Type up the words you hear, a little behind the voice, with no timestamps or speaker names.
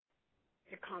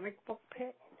Comic Book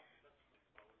Pit?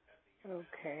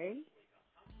 Okay.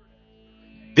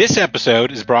 This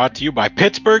episode is brought to you by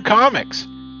Pittsburgh Comics,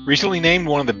 recently named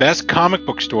one of the best comic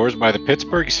book stores by the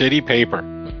Pittsburgh City Paper.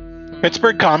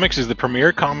 Pittsburgh Comics is the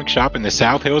premier comic shop in the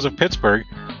South Hills of Pittsburgh,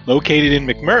 located in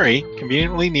McMurray,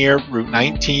 conveniently near Route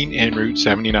 19 and Route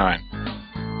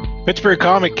 79. Pittsburgh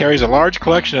Comic carries a large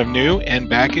collection of new and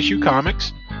back-issue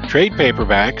comics, trade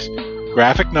paperbacks,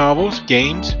 graphic novels,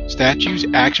 games, statues,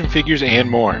 action figures,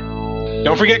 and more.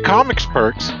 Don't forget Comics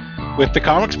Perks. With the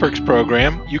Comics Perks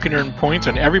program, you can earn points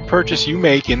on every purchase you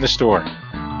make in the store.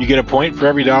 You get a point for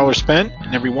every dollar spent,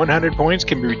 and every 100 points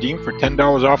can be redeemed for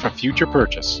 $10 off a future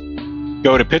purchase.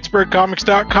 Go to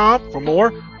PittsburghComics.com for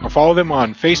more, or follow them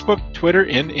on Facebook, Twitter,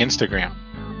 and Instagram.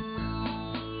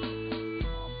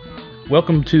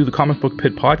 Welcome to the Comic Book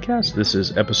Pit Podcast. This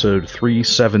is episode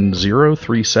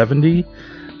 370.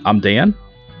 I'm Dan,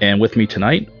 and with me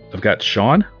tonight, I've got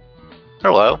Sean.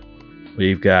 Hello.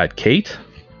 We've got Kate.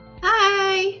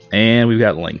 Hi. And we've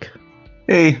got Link.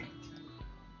 Hey.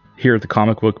 Here at the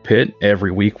Comic Book Pit, every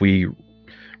week we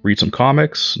read some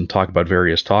comics and talk about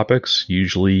various topics,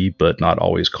 usually but not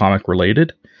always comic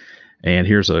related. And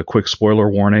here's a quick spoiler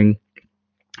warning.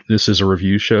 This is a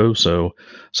review show, so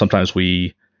sometimes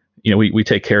we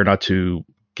take care not to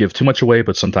give too much away,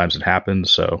 but sometimes it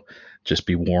happens, so just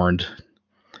be warned.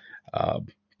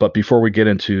 But before we get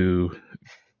into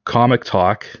comic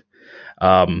talk,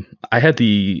 I had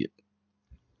the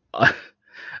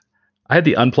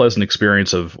unpleasant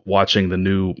experience of watching the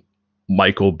new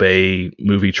Michael Bay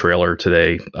movie trailer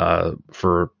today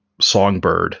for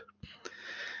Songbird,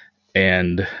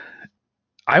 and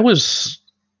I was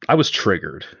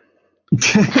triggered.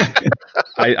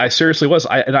 I seriously was.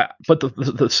 But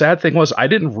the sad thing was I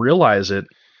didn't realize it.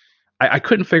 I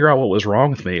couldn't figure out what was wrong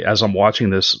with me as I'm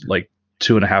watching this like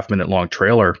 2.5 minute long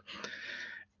trailer.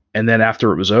 And then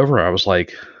after it was over, I was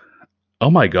like,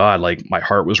 oh my God, like my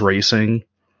heart was racing,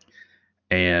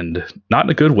 and not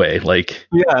in a good way. Like,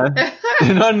 yeah,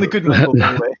 not in the good Michael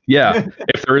Bay way. Yeah,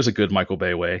 if there is a good Michael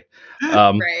Bay way.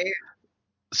 Right.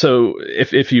 So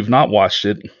if you've not watched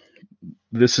it,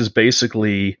 this is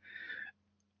basically,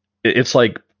 it's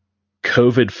like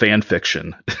COVID fan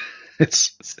fiction.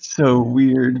 It's so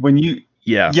weird when you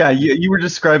were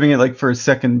describing it like for a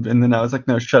second, and then I was like,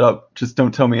 no, shut up, just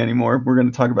don't tell me anymore, we're going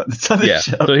to talk about this on the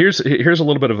show. So here's a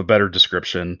little bit of a better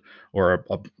description, or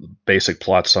a basic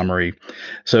plot summary.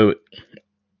 So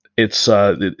it's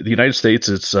the United States,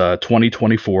 it's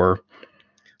 2024.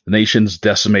 The nation's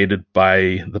decimated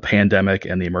by the pandemic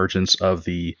and the emergence of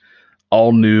the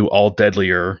all new, all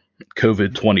deadlier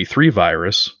COVID-23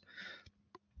 virus.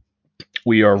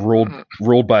 We are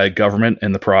ruled by a government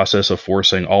in the process of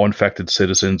forcing all infected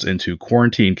citizens into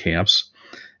quarantine camps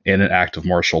in an act of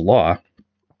martial law.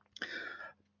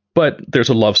 But there's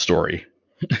a love story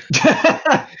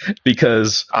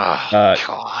because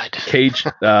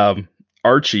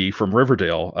Archie from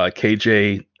Riverdale,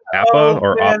 KJ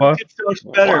Appa,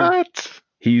 What?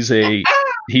 he's a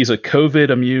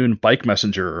COVID immune bike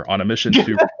messenger on a mission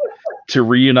to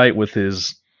reunite with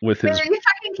his. Are you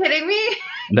fucking kidding me?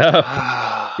 No,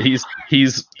 he's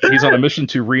on a mission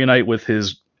to reunite with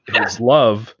his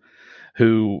love,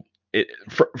 who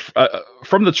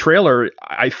from the trailer,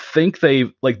 I think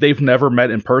they've never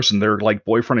met in person. They're like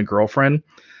boyfriend and girlfriend,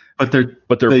 but they're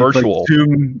virtual.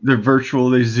 Like they're virtual.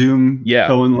 They Zoom. Yeah.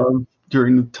 Go in love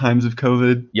during the times of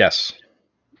COVID. Yes.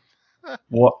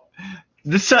 What?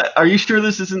 Are you sure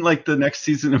this isn't like the next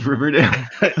season of Riverdale?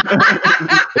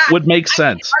 It would make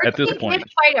sense at this point. He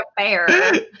did fight a bear.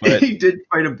 He did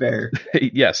fight a bear.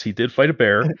 Yes, he did fight a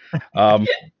bear.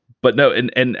 But no,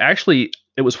 and actually,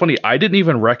 it was funny. I didn't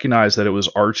even recognize that it was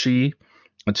Archie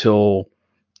until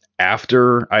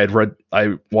after I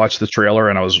watched the trailer,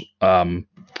 and I was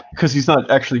because he's not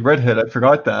actually redhead. I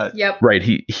forgot that. Yep. Right.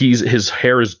 His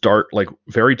hair is dark, like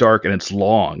very dark, and it's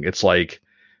long. It's like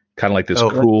kind of like this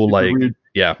cool, like weird.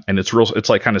 Yeah, and it's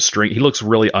like kind of string. He looks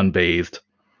really unbathed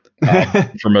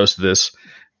for most of this,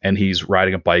 and he's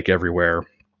riding a bike everywhere.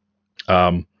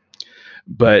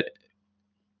 But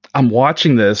I'm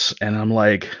watching this, and I'm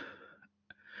like,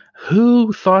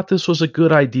 who thought this was a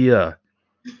good idea?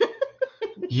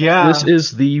 Yeah, this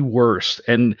is the worst,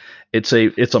 and it's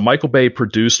a Michael Bay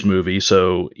produced movie,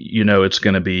 so it's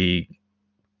going to be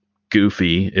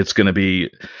goofy. It's going to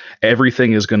be,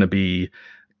 everything is going to be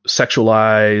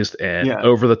sexualized and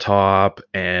over the top,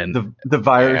 and the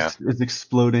virus is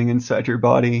exploding inside your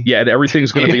body. Yeah, and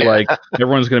everything's going to be like,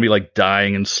 everyone's going to be like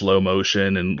dying in slow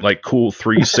motion and like cool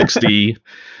 360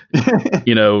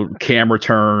 camera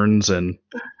turns and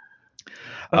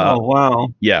wow.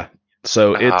 Yeah.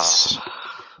 So it's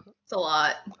a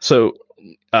lot. So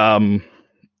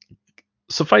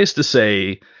suffice to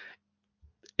say,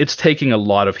 it's taking a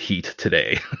lot of heat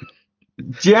today.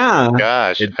 Yeah.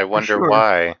 Gosh, I wonder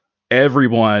why.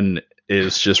 Everyone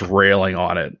is just railing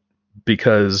on it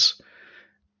because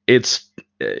it's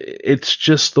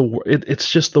just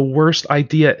the worst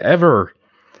idea ever.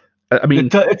 I mean,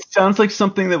 it sounds like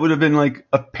something that would have been like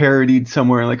a parodied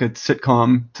somewhere, like a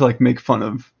sitcom to like make fun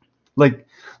of, like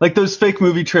those fake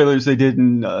movie trailers they did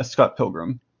in Scott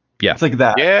Pilgrim. Yeah, it's like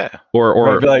that. Yeah,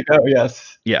 or I'd be like, oh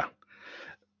yes, yeah,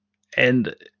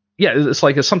 and yeah, it's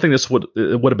like it's something this would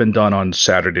have been done on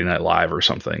Saturday Night Live or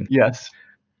something. Yes,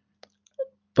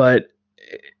 but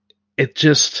it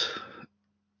just,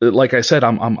 like I said,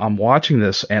 I'm watching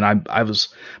this and I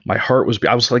was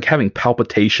like having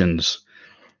palpitations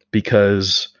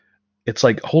because it's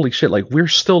like, holy shit, like we're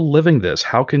still living this.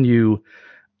 How can you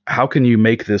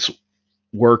make this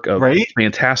work of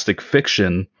fantastic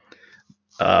fiction,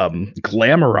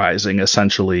 glamorizing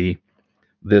essentially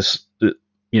this,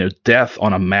 death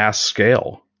on a mass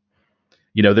scale?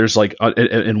 There's like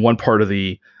in one part of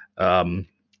the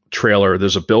trailer,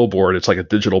 there's a billboard. It's like a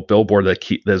digital billboard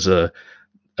there's a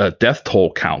death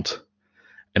toll count,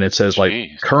 and it says like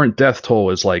current death toll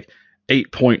is like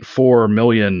 8.4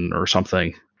 million or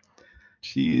something.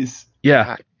 Jeez.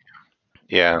 Yeah.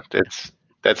 That's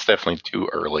definitely too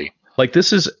early. Like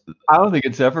this is, I don't think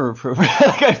it's ever appropriate.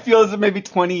 Like I feel as if maybe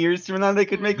 20 years from now they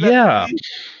could make that movie.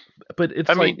 But it's,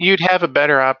 I mean, you'd have a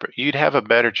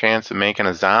better chance of making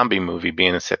a zombie movie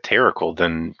being a satirical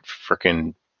than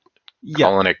freaking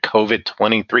calling it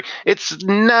COVID-23. It's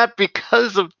not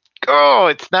because of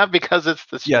it's not because it's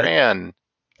the strand.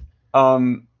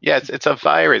 Yes, it's a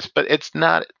virus, but it's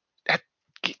not.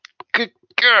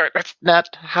 That's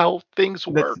not how things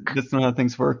work. That's not how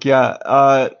things work.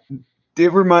 Yeah.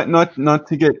 It not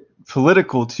to get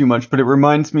political too much, but it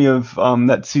reminds me of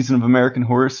that season of American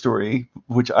Horror Story,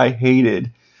 which I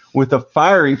hated with a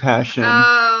fiery passion.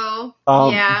 Oh,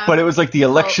 yeah. But it was like the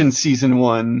election season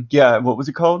one. Yeah, what was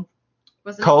it called?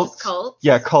 Was it Cults?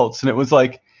 Yeah, Cults. And it was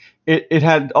like it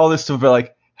had all this stuff about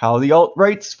like how the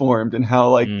alt-rights formed and how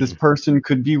like this person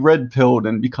could be red-pilled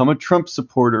and become a Trump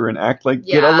supporter and act like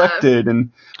get elected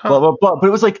and blah blah blah. But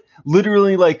it was like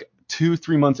literally like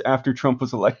 2-3 months after Trump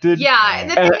was elected. Yeah,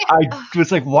 and I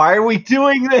was like, why are we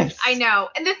doing this? I know.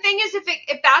 And the thing is,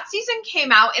 if that season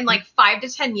came out in like 5 to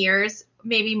 10 years,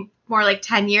 maybe more like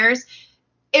 10 years,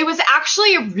 it was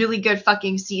actually a really good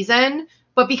fucking season.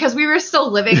 But because we were still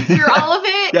living through all of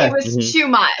it, it was too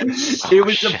much. It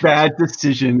was a bad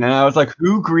decision. And I was like,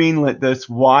 who greenlit this?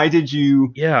 Why did you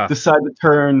decide to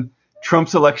turn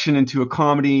Trump's election into a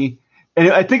comedy?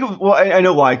 And I think, I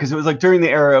know why, because it was like during the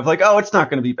era of like, oh, it's not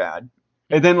going to be bad.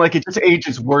 And then like it just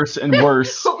ages worse and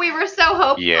worse. But we were so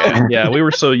hopeful. Yeah, we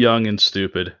were so young and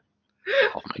stupid.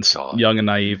 Oh my God. Young and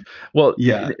naive. Well,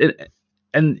 yeah.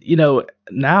 And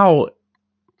now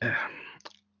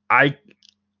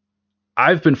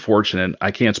I've been fortunate.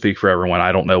 I can't speak for everyone.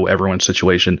 I don't know everyone's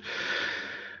situation.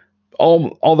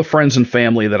 All the friends and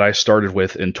family that I started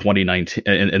with in 2019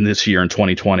 and this year in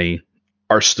 2020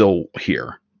 are still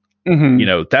here.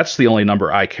 Mm-hmm. That's the only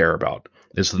number I care about,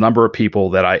 is the number of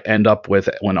people that I end up with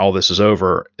when all this is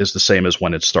over is the same as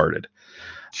when it started.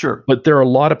 Sure. But there are a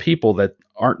lot of people that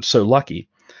aren't so lucky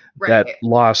that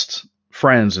lost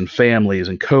friends and families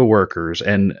and coworkers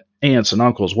and aunts and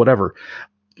uncles, whatever.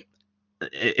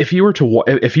 If you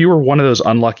were one of those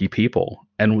unlucky people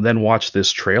and then watch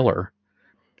this trailer,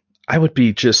 I would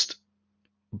be just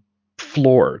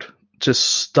floored, just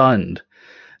stunned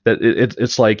that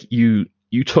it's like you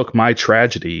took my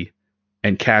tragedy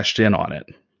and cashed in on it.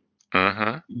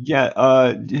 Mm-hmm.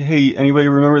 Yeah. Hey, anybody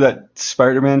remember that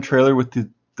Spider-Man trailer with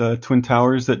the Twin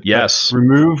Towers that got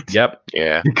removed? Yep.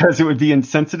 Yeah. Because it would be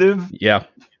insensitive. Yeah.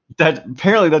 That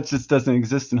apparently that just doesn't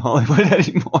exist in Hollywood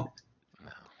anymore.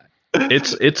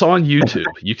 It's on YouTube.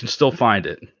 You can still find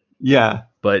it. Yeah.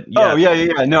 But yeah. Oh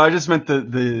yeah. No, I just meant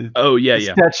the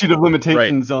statute of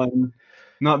limitations on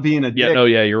not being a dick. No,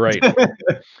 yeah, you're right.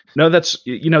 No,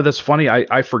 that's funny.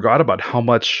 I forgot about how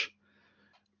much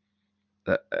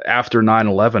after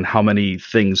 9/11, how many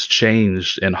things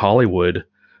changed in Hollywood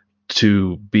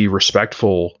to be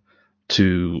respectful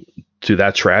to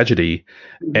that tragedy.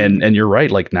 Mm-hmm. And you're right.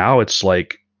 Like now it's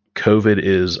like COVID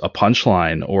is a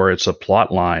punchline or it's a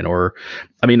plot line, or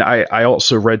I mean, I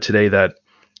also read today that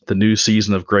the new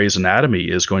season of Grey's Anatomy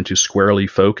is going to squarely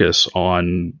focus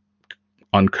on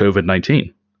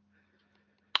COVID-19.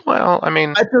 Well, I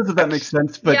mean, I suppose that makes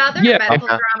sense, but they're a medical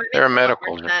drama. They're a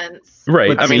medical drama.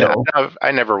 Right. I mean,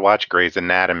 I never watched Grey's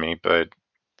Anatomy, but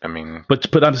I mean,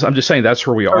 but I'm just saying that's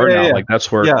where we are now. Yeah. Like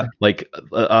that's where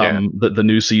the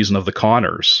new season of The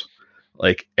Conners.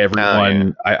 Like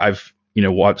everyone, I've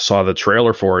saw the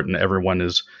trailer for it, and everyone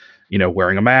is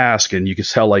wearing a mask, and you can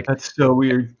tell like that's so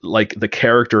weird. Like the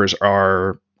characters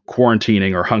are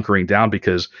quarantining or hunkering down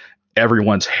because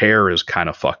everyone's hair is kind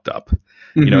of fucked up.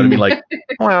 You know what I mean? Like,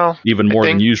 well, even more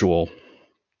than usual.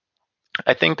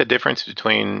 I think the difference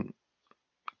between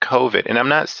COVID, and I'm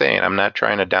not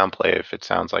trying to downplay it if it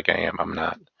sounds like I am. I'm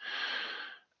not.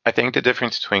 I think the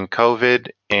difference between COVID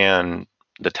and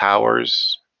the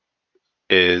towers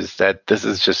is that this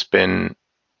has just been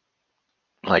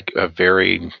like a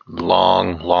very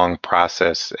long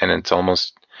process, and it's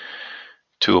almost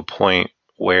to a point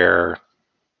where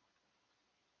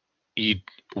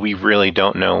we really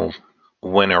don't know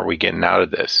when are we getting out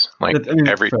of this. Like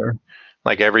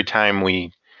every time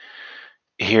we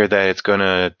hear that it's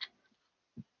gonna,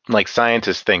 like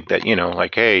scientists think that,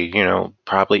 like, hey,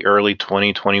 probably early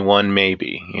 2021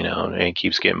 maybe, and it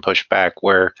keeps getting pushed back,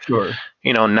 where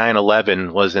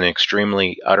 9/11 was an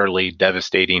extremely utterly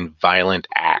devastating violent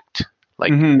act.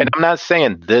 Like, and I'm not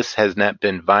saying this has not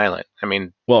been violent. I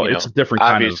mean, well, it's a different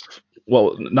kind of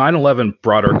 9/11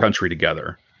 brought our country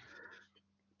together.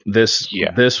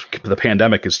 The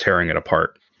pandemic is tearing it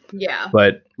apart. Yeah.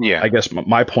 But I guess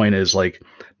my point is, like,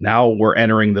 now we're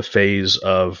entering the phase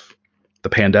of the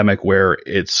pandemic where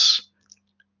it's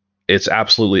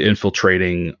absolutely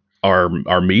infiltrating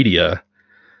our media.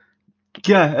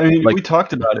 Yeah, I mean, like, we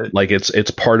talked about it. Like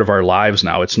it's part of our lives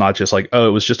now. It's not just like, oh,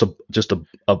 it was just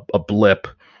a blip,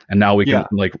 and now we can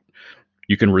like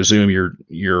you can resume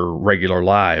your regular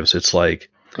lives. It's like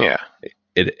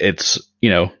it's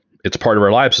it's part of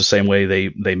our lives the same way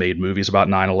they made movies about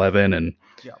 9/11 and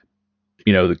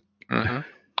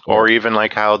or even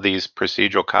like how these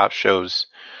procedural cop shows,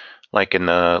 like in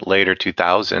the later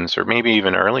 2000s or maybe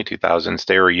even early 2000s,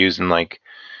 they were using like,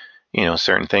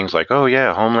 certain things like, oh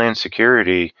yeah, Homeland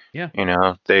Security,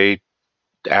 they,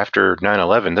 after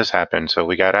 9/11 this happened, so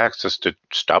we got access to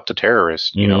stop the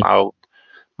terrorists.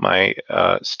 My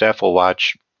Steph will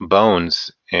watch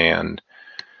Bones, and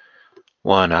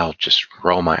I'll just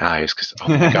roll my eyes because, oh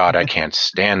my God, I can't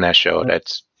stand that show.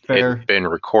 It's been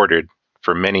recorded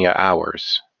for many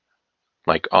hours,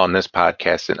 like on this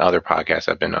podcast and other podcasts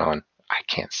I've been on. I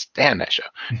can't stand that show.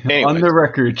 Anyways, on the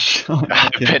record.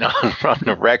 I've been on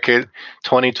the record.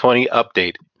 2020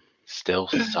 update still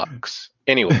sucks.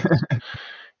 Anyways,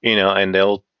 and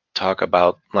they'll talk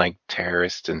about like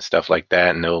terrorists and stuff like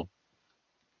that, and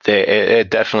it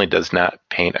definitely does not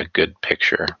paint a good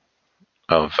picture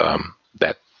of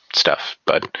that stuff.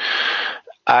 But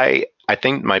I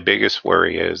think my biggest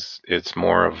worry is it's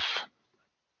more of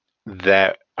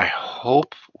that. I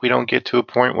hope we don't get to a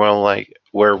point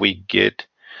where we get,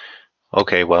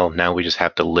 okay, well, now we just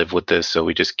have to live with this, so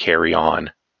we just carry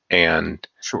on. And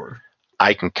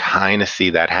I can kind of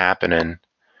see that happening,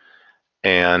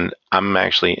 and I'm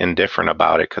actually indifferent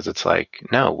about it because it's like,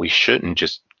 no, we shouldn't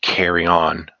just carry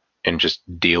on and just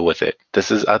deal with it. This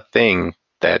is a thing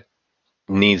that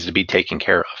needs to be taken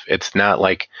care of. It's not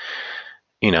like,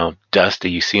 dust that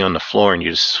you see on the floor and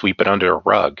you just sweep it under a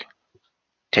rug.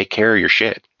 Take care of your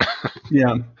shit.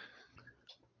 Yeah. I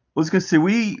was going to say,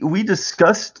 we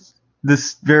discussed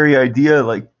this very idea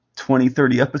like 20,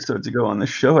 30 episodes ago on this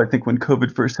show, I think, when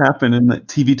COVID first happened and the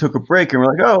TV took a break, and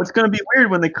we're like, oh, it's going to be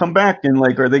weird when they come back, and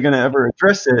like, are they going to ever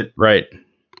address it? Right.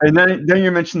 And then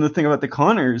you mentioned the thing about the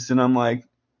Connors, and I'm like,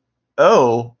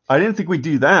 oh, I didn't think we'd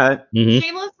do that.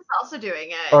 Shameless is also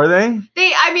doing it. Are they?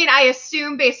 I mean, I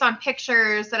assume based on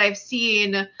pictures that I've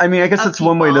seen. I mean, I guess that's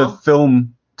one way to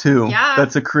film too. Yeah.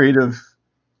 That's a creative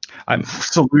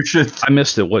solution. I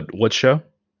missed it. What show?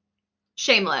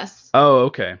 Shameless. Oh,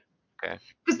 okay.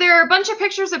 Because there are a bunch of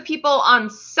pictures of people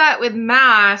on set with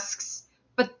masks,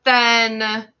 but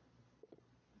then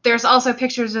there's also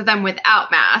pictures of them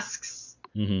without masks.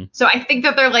 Mm-hmm. So I think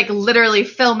that they're like literally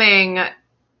filming,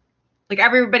 like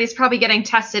everybody's probably getting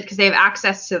tested because they have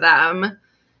access to them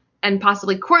and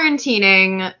possibly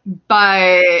quarantining,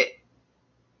 but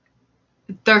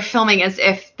they're filming as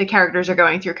if the characters are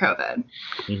going through COVID.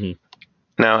 Mm-hmm.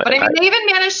 No, but I mean, they even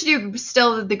managed to do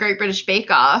still the Great British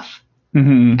Bake Off.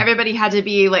 Mm-hmm. Everybody had to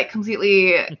be like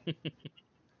completely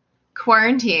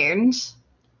quarantined.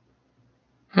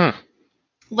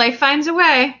 Life finds a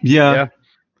way. Yeah.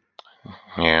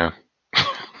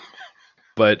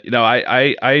 But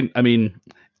I mean,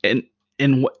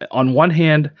 on one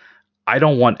hand, I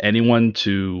don't want anyone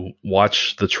to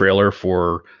watch the trailer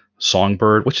for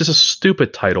Songbird, which is a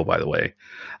stupid title, by the way.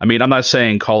 I mean, I'm not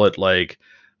saying call it like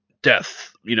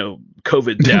death,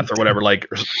 COVID death or whatever, like,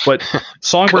 but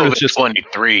Songbird is just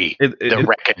 23, the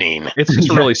reckoning. It's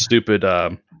just a really stupid.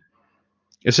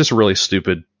 It's just a really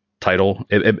stupid title.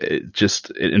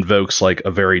 It invokes like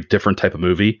a very different type of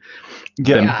movie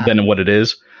than what it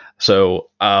is. So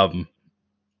I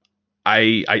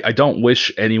don't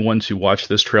wish anyone to watch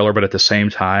this trailer, but at the same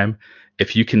time,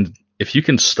 if you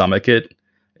can stomach it,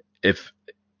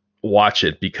 watch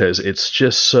it, because it's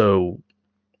just so.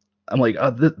 I'm like,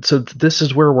 so this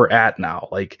is where we're at now.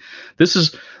 Like, this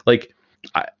is like,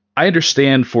 I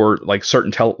understand for like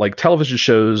certain television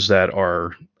shows that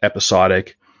are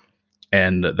episodic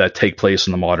and that take place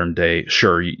in the modern day.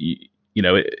 Sure, you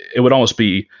know, it would almost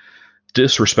be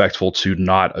disrespectful to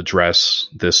not address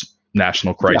this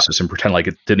national crisis and pretend like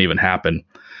it didn't even happen.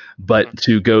 But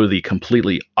to go the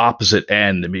completely opposite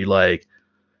end and be like,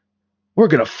 we're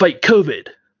going to fight COVID.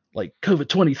 Like,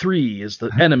 COVID-23 is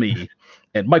the enemy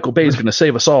and Michael Bay is going to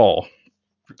save us all.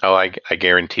 Oh, I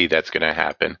guarantee that's going to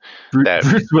happen.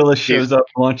 Bruce Willis shows up,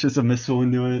 launches a missile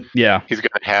into it. Yeah. He's going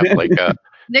to have like a...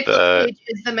 Nicolas Cage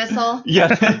is the missile.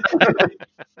 Yeah.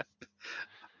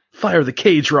 Fire the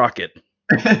Cage rocket.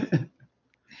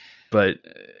 But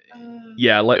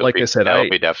yeah, like I said, that'll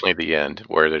be definitely the end,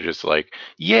 where they're just like,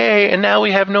 yay, and now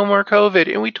we have no more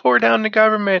COVID, and we tore down the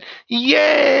government.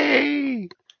 Yay!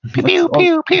 Pew pew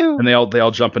pew pew. And they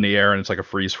all jump in the air, and it's like a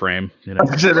freeze frame. You know,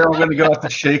 they're all going to go off the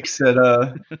shakes at.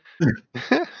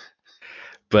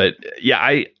 But yeah,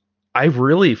 I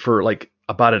really, for like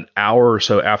about an hour or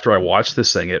so after I watched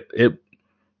this thing,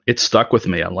 it stuck with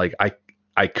me. I'm like,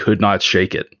 I could not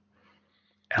shake it.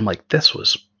 I'm like, that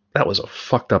was a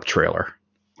fucked up trailer.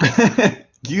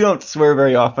 You don't swear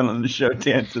very often on the show,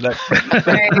 Dan. So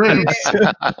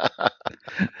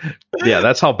yeah,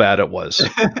 that's how bad it was.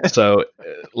 So,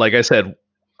 like I said,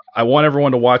 I want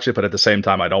everyone to watch it, but at the same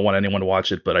time, I don't want anyone to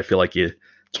watch it. But I feel like it's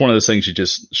one of those things you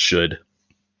just should.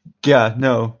 Yeah,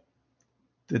 no,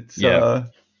 it's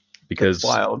because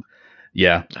wild.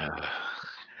 Yeah,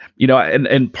 you know,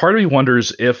 and part of me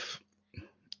wonders if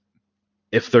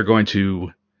they're going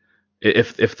to,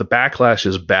 if the backlash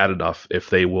is bad enough, if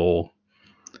they will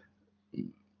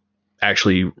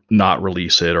actually not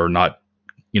release it, or not,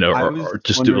 you know, or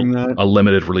just do a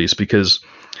limited release. Because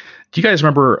do you guys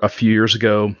remember a few years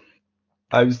ago?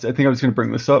 I think I was going to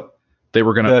bring this up. They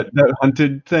were going to that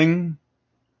Hunted thing.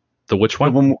 The which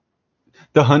one?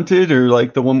 The Hunted, or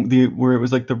like the one where it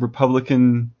was like the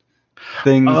Republican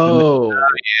thing. Oh,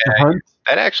 yeah.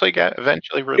 That actually got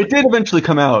eventually released. It did eventually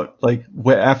come out like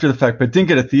after the fact, but it didn't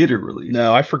get a theater release.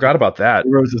 No, I forgot about that.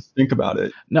 Roses think about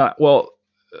it. No, well,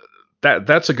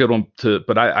 that's a good one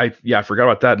but I forgot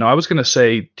about that. No, I was going to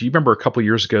say, do you remember a couple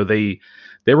years ago they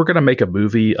were going to make a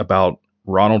movie about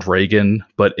Ronald Reagan,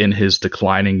 but in his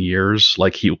declining years,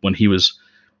 like when he was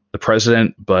the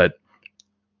president, but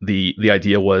the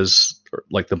idea was,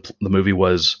 like, the movie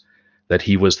was that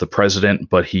he was the president,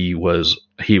 but he was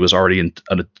already in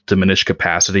a diminished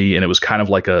capacity, and it was kind of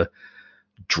like a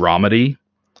dramedy.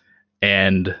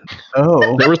 And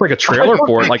there was like a trailer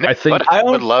for it. Like, I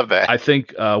would love that. I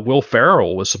think Will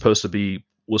Ferrell was supposed to play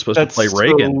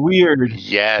Reagan. So weird.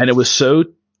 Yeah. And it was so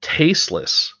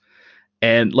tasteless.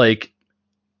 And like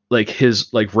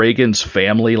Reagan's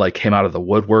family like came out of the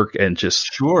woodwork and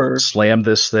just slammed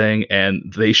this thing,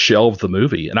 and they shelved the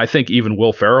movie. And I think even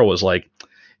Will Ferrell was like,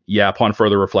 yeah, upon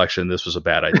further reflection, this was a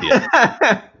bad idea.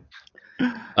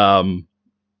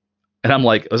 And I'm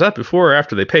like, was that before or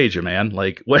after they paid you, man?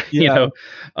 Like, what, you know?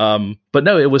 But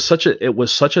no, it was such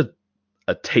a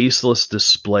tasteless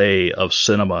display of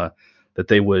cinema that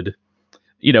they would,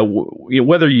 you know,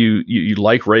 whether you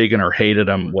like Reagan or hated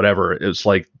him, whatever. It's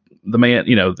like the man,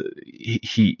 you know,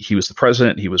 he was the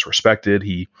president. He was respected.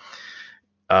 He,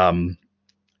 you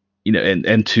know,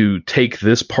 and to take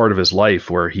this part of his life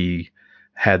where he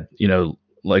had, you know,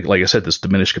 like I said, this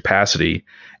diminished capacity,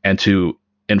 and to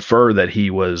infer that he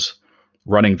was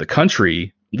running the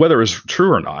country, whether it was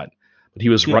true or not, but he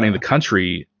was running the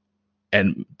country,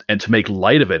 and to make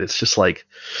light of it, it's just like,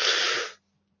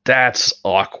 that's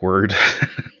awkward.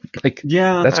 Like,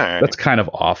 that's kind of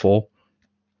awful.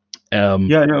 Yeah,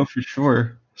 no, for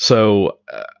sure. So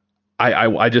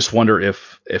I just wonder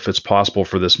if it's possible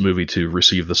for this movie to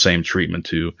receive the same treatment,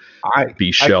 to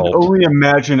be shelved. I can only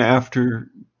imagine after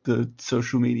the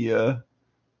social media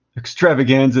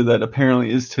extravaganza that apparently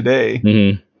is today.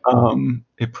 Mm-hmm.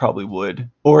 It probably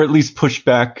would, or at least push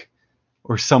back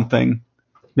or something.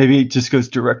 Maybe it just goes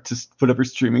direct to whatever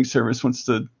streaming service wants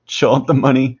to shell out the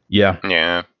money. Yeah.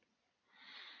 I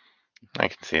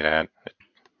can see that.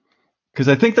 Because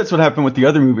I think that's what happened with the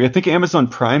other movie. I think Amazon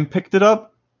Prime picked it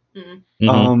up.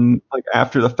 Mm-hmm. Like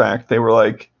after the fact, they were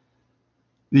like,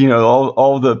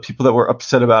 all the people that were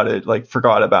upset about it like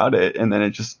forgot about it, and then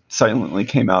it just silently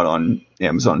came out on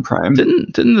Amazon Prime.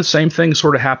 Didn't the same thing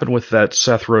sort of happen with that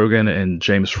Seth Rogen and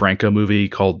James Franco movie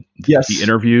called The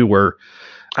Interview, where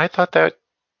I thought they were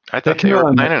planning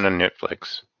on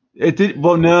Netflix. It did.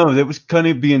 Well, no, it was going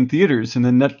to be in theaters, and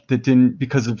then that didn't,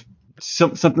 because of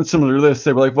something similar to this.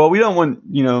 They were like, well, we don't want,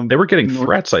 they were getting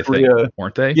threats, I think,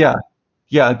 weren't they?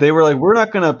 Yeah. They were like, we're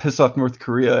not going to piss off North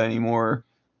Korea anymore.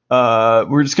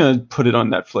 We're just going to put it on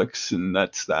Netflix, and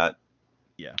that's that.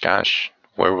 Yeah. Gosh,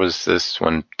 where was this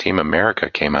when Team America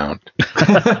came out?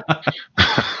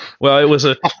 Well, it was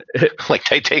like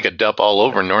they take a dump all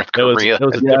over North Korea. It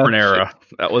was a different era.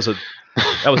 That was a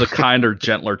kinder,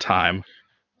 gentler time.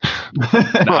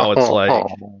 Now it's like,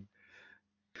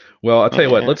 well, I'll tell you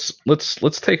what.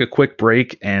 Let's take a quick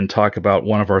break and talk about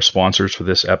one of our sponsors for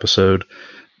this episode,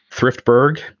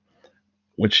 Thriftburg,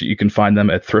 which you can find them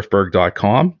at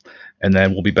thriftburg.com, and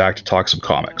then we'll be back to talk some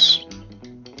comics.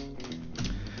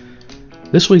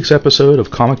 This week's episode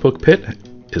of Comic Book Pit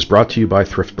is brought to you by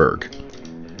Thriftburg.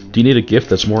 Do you need a gift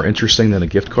that's more interesting than a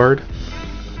gift card?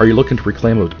 Are you looking to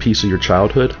reclaim a piece of your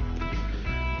childhood?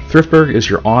 Thriftburg is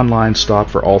your online stop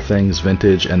for all things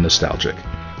vintage and nostalgic.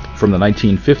 From the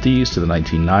 1950s to the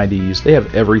 1990s, they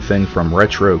have everything from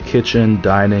retro kitchen,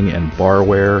 dining, and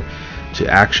barware to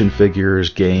action figures,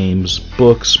 games,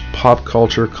 books, pop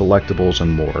culture, collectibles, and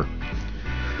more.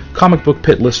 Comic Book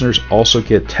Pit listeners also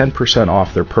get 10%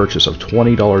 off their purchase of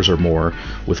 $20 or more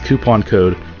with coupon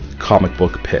code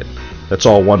ComicBookPit. That's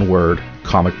all one word,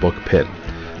 Comic Book Pit.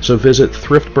 So visit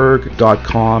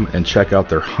thriftburg.com and check out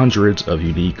their hundreds of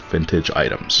unique vintage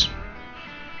items.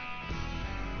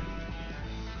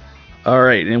 All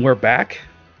right, and we're back.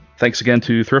 Thanks again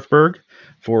to Thriftburg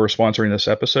for sponsoring this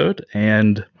episode,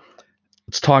 and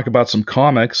let's talk about some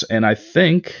comics. And I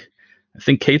think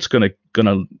Kate's gonna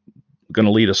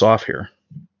lead us off here.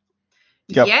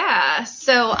 Yep. Yeah,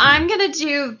 so I'm gonna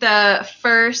do the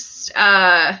first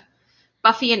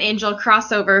Buffy and Angel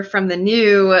crossover from the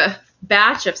new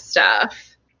batch of stuff,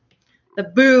 the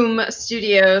Boom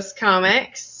Studios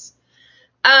comics.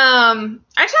 I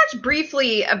talked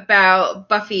briefly about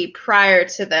Buffy prior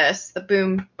to this, the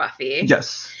Boom Buffy.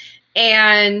 Yes.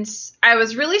 And I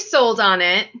was really sold on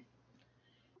it,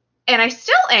 and I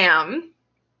still am.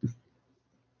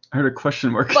 I heard a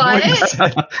question mark. But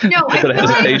no, I feel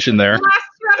hesitation there. The last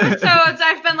 2 episodes,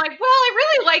 I've been like, well, I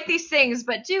really like these things,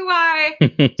 but do I? So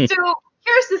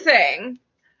here's the thing.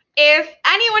 If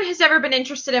anyone has ever been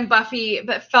interested in Buffy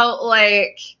but felt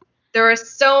like there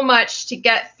was so much to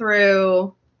get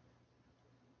through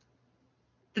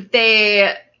that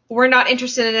they were not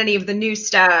interested in any of the new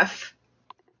stuff,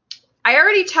 I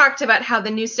already talked about how the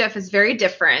new stuff is very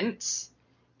different.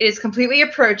 It is completely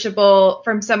approachable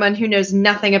from someone who knows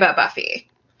nothing about Buffy.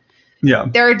 Yeah.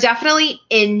 There are definitely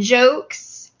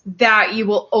in-jokes that you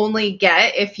will only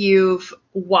get if you've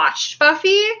watched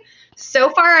Buffy. So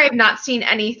far, I have not seen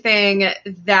anything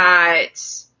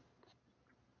that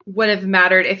would have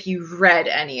mattered if you read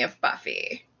any of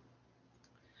Buffy.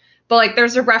 But, like,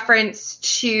 there's a reference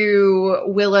to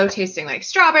Willow tasting like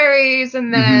strawberries in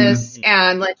this,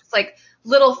 and, like, just, like,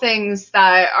 little things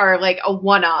that are, like, a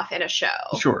one-off in a show.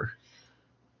 Sure.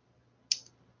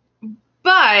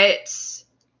 But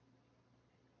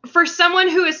for someone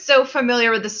who is so familiar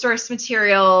with the source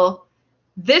material,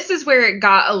 this is where it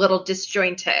got a little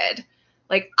disjointed.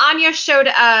 Like, Anya showed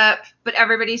up, but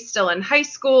everybody's still in high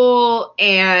school,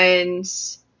 and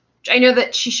I know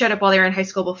that she showed up while they were in high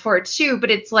school before, too,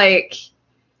 but it's like,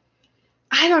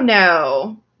 I don't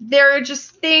know. There are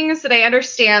just things that I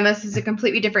understand this is a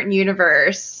completely different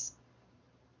universe,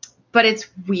 but it's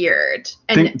weird.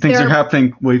 And things are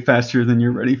happening way faster than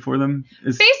you're ready for them.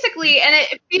 Basically, and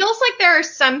it feels like there are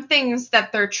some things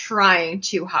that they're trying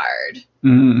too hard.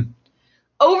 Mm-hmm.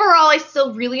 Overall, I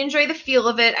still really enjoy the feel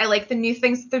of it. I like the new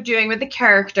things that they're doing with the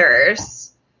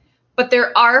characters. But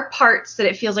there are parts that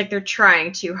it feels like they're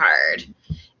trying too hard.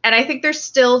 And I think they're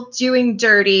still doing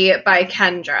dirty by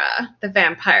Kendra, the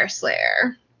Vampire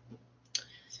Slayer.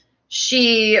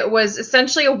 She was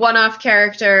essentially a one-off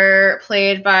character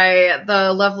played by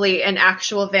the lovely and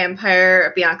actual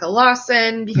vampire Bianca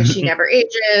Lawson, because she never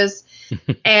ages.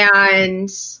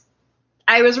 And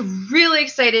I was really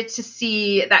excited to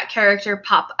see that character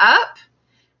pop up.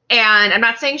 And I'm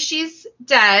not saying she's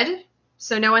dead,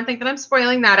 so no one think that I'm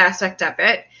spoiling that aspect of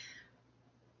it.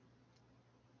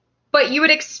 But you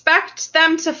would expect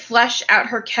them to flesh out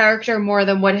her character more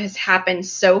than what has happened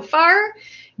so far,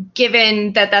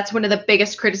 given that that's one of the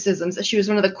biggest criticisms, that she was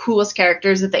one of the coolest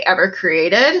characters that they ever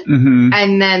created. Mm-hmm.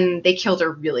 And then they killed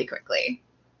her really quickly.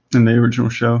 In the original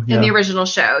show, yeah. In the original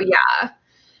show, yeah.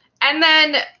 And And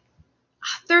then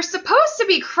there's supposed to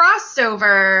be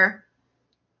crossover.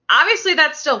 Obviously,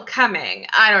 that's still coming.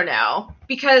 I don't know.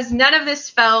 Because none of this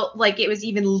felt like it was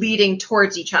even leading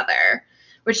towards each other.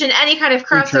 Which in any kind of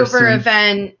crossover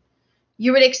event,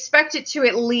 you would expect it to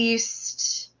at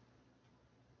least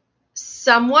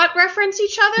somewhat reference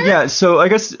each other. Yeah, so I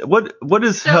guess what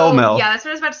is Hellmouth? Yeah, that's what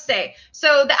I was about to say.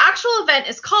 So the actual event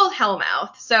is called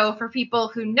Hellmouth. So for people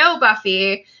who know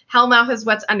Buffy, Hellmouth is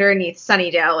what's underneath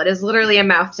Sunnydale. It is literally a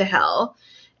mouth to hell.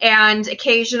 And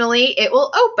occasionally it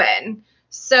will open.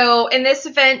 So in this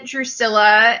event,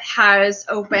 Drusilla has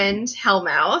opened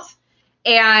Hellmouth.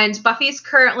 And Buffy's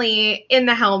currently in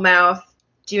the Hellmouth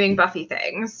doing Buffy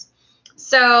things.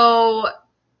 So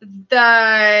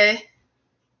the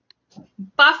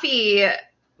Buffy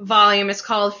volume is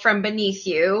called From Beneath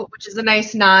You, which is a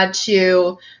nice nod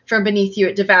to From Beneath You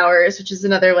It Devours, which is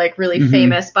another like really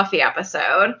famous Buffy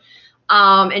episode.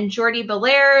 And Jordi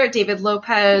Belair, David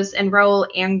Lopez, and Raul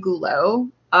Angulo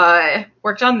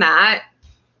worked on that.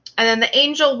 And then the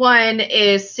Angel one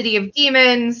is City of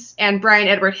Demons, and Brian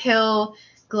Edward Hill,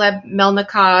 Gleb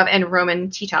Melnikov, and Roman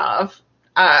Titov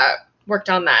worked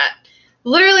on that.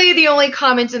 Literally the only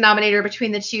common denominator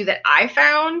between the two that I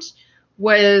found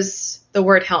was the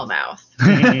word Hellmouth.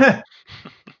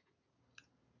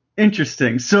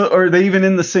 Interesting. So are they even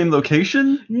in the same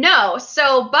location? No.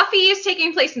 So Buffy is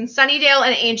taking place in Sunnydale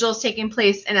and Angel is taking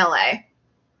place in LA.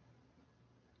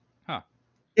 Huh.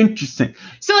 Interesting.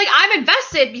 So like I'm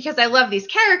invested because I love these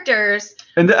characters.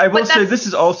 And I will say this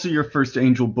is also your first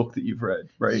Angel book that you've read,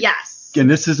 right? Yes. And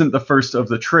this isn't the first of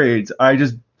the trades.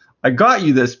 I got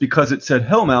you this because it said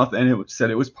Hellmouth and it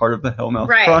said it was part of the Hellmouth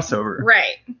crossover.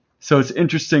 Right. So it's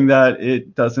interesting that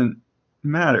it doesn't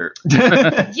matter.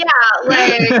 Yeah,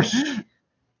 like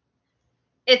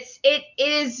it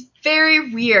is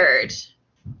very weird.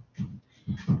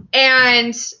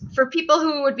 And for people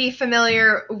who would be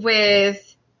familiar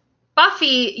with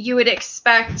Buffy, you would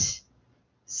expect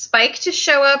Spike to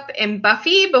show up in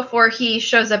Buffy before he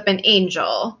shows up in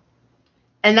Angel.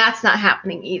 And that's not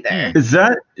happening either. Is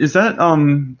that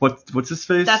what's his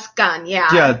face? That's Gunn, yeah.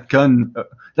 Yeah, Gunn.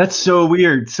 That's so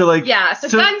weird. So like so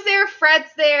Gunn's there, Fred's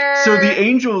there. So the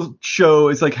Angel show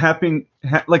is like happening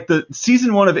like the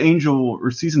season 1 of Angel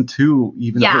or season 2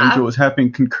 even of Angel was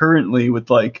happening concurrently with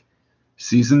like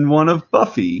season 1 of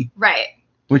Buffy. Right.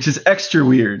 Which is extra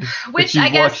weird. Which I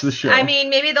guess the show. I mean,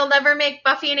 maybe they'll never make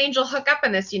Buffy and Angel hook up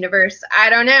in this universe. I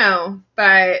don't know,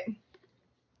 but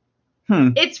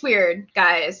it's weird,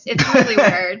 guys. It's really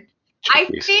weird. I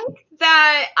think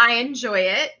that I enjoy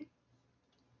it.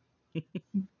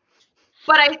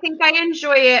 But I think I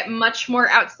enjoy it much more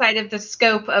outside of the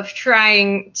scope of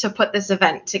trying to put this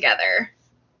event together.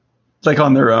 Like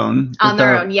on their own. On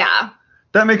their own, yeah.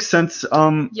 That makes sense.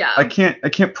 Yeah. I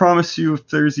can't promise you if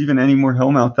there's even any more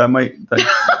Hellmouth. That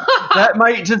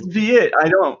might just be it. I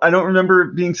don't remember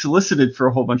being solicited for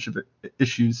a whole bunch of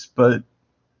issues, but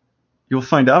you'll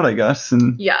find out, I guess.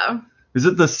 And yeah. Is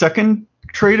it the second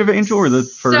trade of Angel or the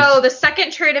first? So the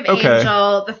second trade of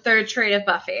Angel, the third trade of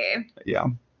Buffy. Yeah.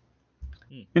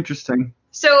 Interesting.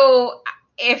 So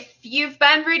if you've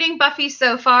been reading Buffy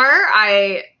so far,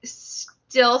 I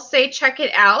still say check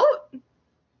it out.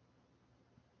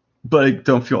 But I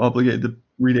don't feel obligated to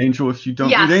read Angel if you don't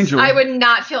read Angel. I would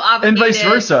not feel obligated. And vice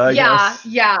versa, I guess.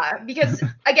 Yeah. Because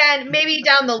again, maybe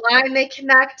down the line they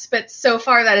connect, but so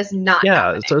far that is not. Yeah,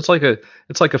 happening. So it's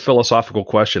like a philosophical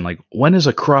question. Like, when is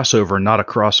a crossover not a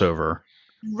crossover?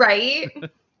 Right.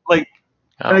 Like,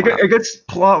 I guess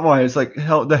plot wise, like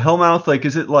the Hellmouth, like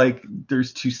is it like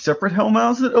there's two separate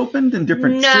Hellmouths that opened in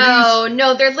different cities?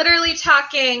 No, they're literally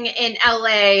talking in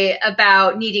LA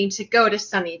about needing to go to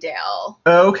Sunnydale.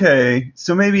 Okay,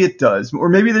 so maybe it does, or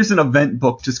maybe there's an event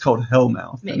book just called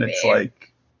Hellmouth, and it's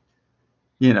like,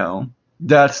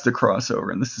 that's the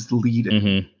crossover, and this is leading.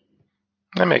 Mm-hmm.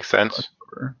 That makes sense.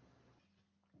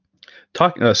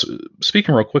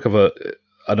 Speaking real quick of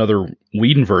another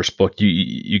Whedonverse book,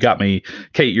 you got me,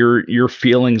 Kate. Your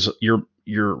feelings,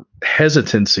 your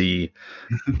hesitancy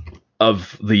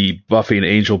of the Buffy and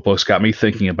Angel books got me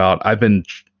thinking about. I've been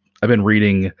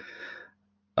reading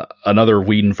another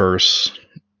Whedonverse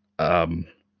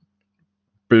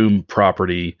boom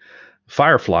property,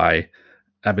 Firefly.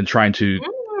 I've been trying to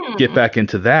get back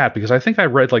into that because I think I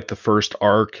read like the first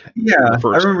arc. Yeah, I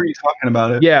remember you talking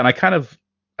about it. Yeah, and I kind of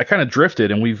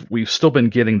drifted, and we've still been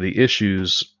getting the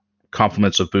issues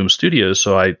compliments of Boom Studios.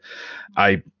 So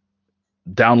I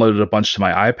downloaded a bunch to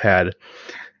my iPad,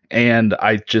 and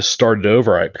I just started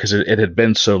over because it had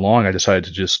been so long. I decided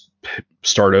to just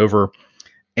start over,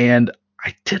 and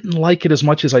I didn't like it as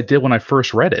much as I did when I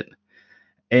first read it.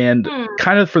 And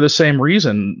kind of for the same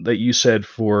reason that you said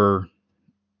for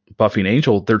Buffy and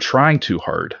Angel, they're trying too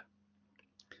hard.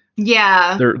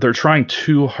 Yeah. They're trying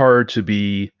too hard to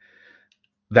be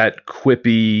that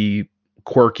quippy,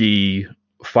 quirky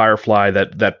Firefly,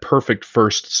 that perfect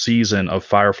first season of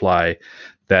Firefly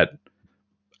that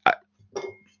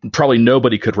probably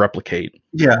nobody could replicate.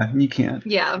 Yeah, you can't.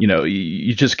 Yeah.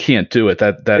 You just can't do it.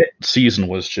 That season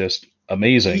was just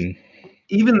amazing.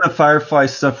 Even the Firefly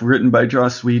stuff written by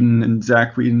Joss Whedon and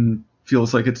Zach Whedon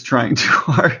feels like it's trying too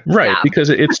hard. Right, because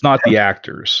it's not the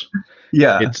actors.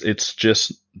 Yeah. It's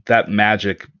just that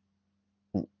magic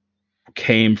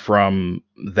came from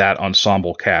that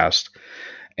ensemble cast.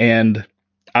 And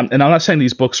I'm not saying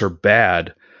these books are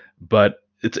bad, but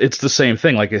it's the same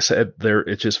thing. Like I said,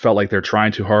 it just felt like they're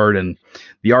trying too hard, and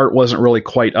the art wasn't really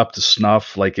quite up to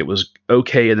snuff. Like it was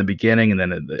okay in the beginning, and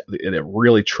then it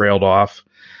really trailed off.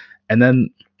 And then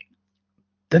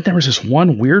there was this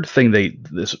one weird thing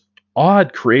this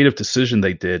odd creative decision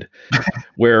they did,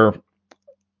 where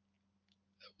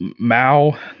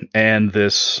Mao and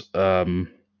this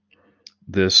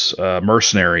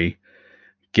mercenary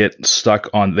get stuck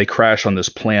they crash on this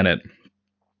planet,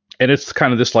 and it's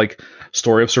kind of this like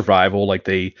story of survival. Like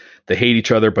they hate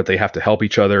each other, but they have to help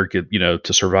each other get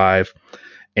to survive.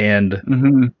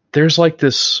 And there's like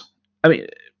this, I mean,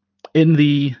 in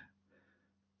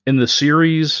the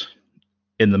series,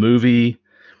 in the movie,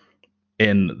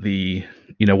 in the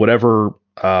whatever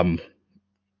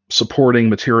supporting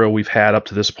material we've had up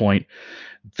to this point,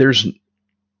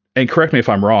 and correct me if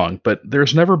I'm wrong, but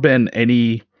there's never been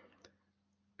any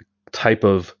type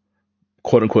of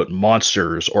quote unquote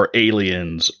monsters or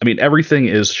aliens. I mean, everything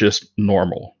is just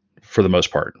normal for the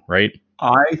most part, right?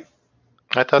 I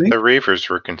thought the Reavers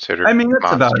were considered. I mean, that's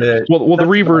monsters. About it. Well, the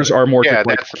Reavers are more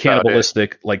like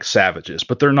cannibalistic, like savages,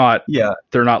 but they're not. Yeah,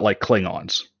 they're not like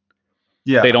Klingons.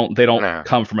 Yeah, they don't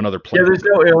come from another planet. Yeah, there's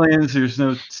no aliens. There's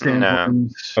no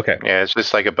standpoints. No. Okay. Yeah, it's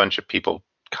just like a bunch of people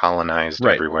colonized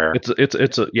everywhere.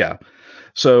 It's yeah.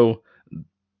 So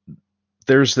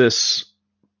there's this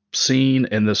scene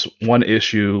in this one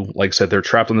issue. Like I said, they're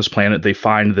trapped on this planet. They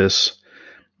find this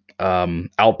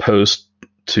outpost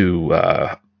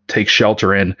to take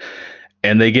shelter in,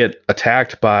 and they get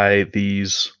attacked by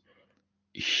these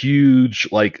huge,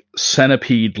 like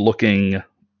centipede-looking,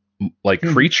 like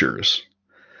creatures.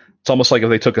 It's almost like if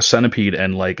they took a centipede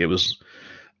and like it was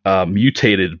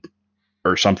mutated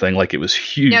or something. Like it was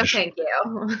huge. No, thank you.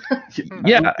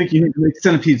 Yeah, I think you need to make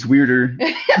centipedes weirder.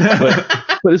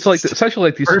 but it's like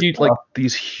essentially like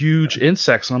these huge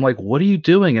insects, and I'm like, what are you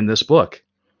doing in this book?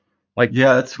 Like,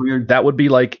 yeah, that's weird. That would be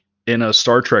like in a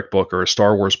Star Trek book or a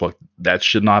Star Wars book. That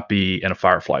should not be in a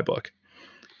Firefly book.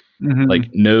 Mm-hmm.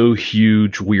 Like no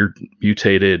huge, weird,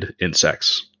 mutated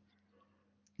insects,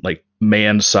 like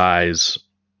man size,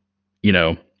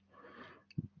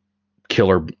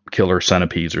 killer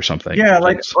centipedes or something. Yeah,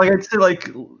 like I'd say, like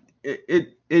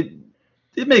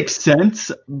it makes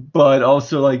sense, but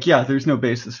also like, yeah, there's no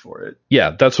basis for it.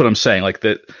 Yeah, that's what I'm saying. Like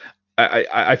that,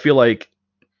 I feel like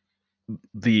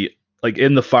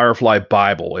in the Firefly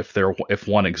Bible, if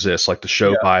one exists, like the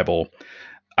show Bible,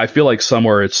 I feel like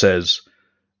somewhere it says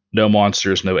no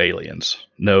monsters, no aliens,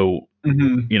 no,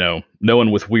 no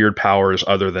one with weird powers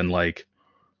other than like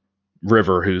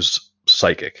River, who's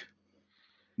psychic.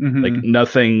 Mm-hmm. Like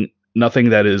nothing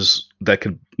that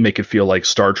could make it feel like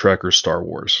Star Trek or Star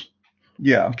Wars.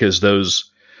 Yeah, because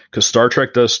Star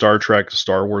Trek does Star Trek,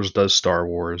 Star Wars does Star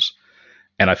Wars,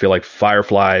 and I feel like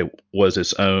Firefly was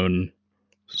its own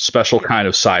special kind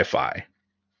of sci-fi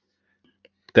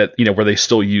that where they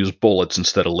still use bullets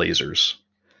instead of lasers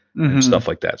and stuff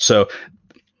like that. So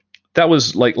that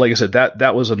was like I said,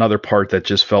 that was another part that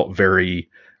just felt very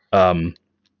it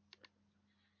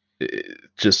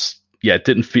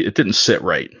didn't sit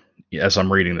right as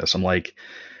I'm reading this. I'm like,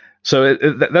 so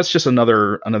that's just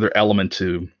another element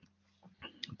to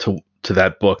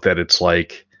that book, that it's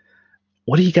like,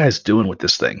 what are you guys doing with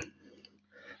this thing?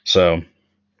 So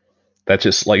that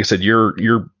just, like I said,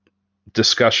 your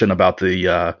discussion about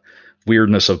the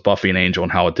weirdness of Buffy and Angel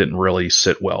and how it didn't really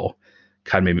sit well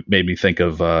kind of made me think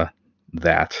of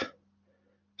that.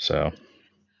 So.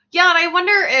 Yeah, and I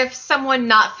wonder if someone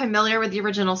not familiar with the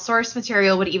original source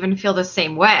material would even feel the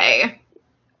same way.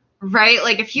 Right?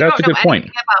 Like, if you don't know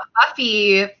anything about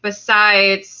Buffy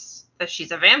besides that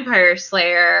she's a vampire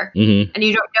slayer, and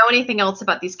you don't know anything else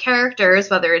about these characters,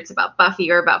 whether it's about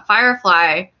Buffy or about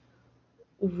Firefly,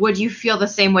 would you feel the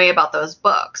same way about those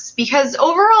books? Because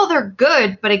overall they're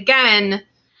good, but again,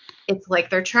 it's like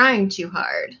they're trying too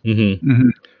hard.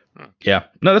 Yeah.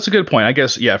 No, that's a good point. I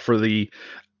guess, yeah, for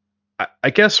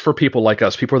people like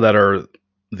us, people that are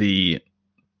the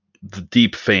the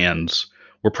deep fans,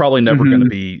 we're probably never going to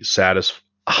be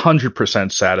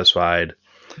 100% satisfied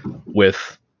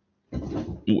with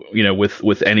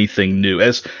with anything new.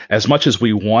 As much as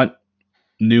we want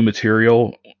new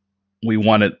material, we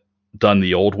want it done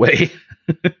the old way.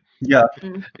 Yeah.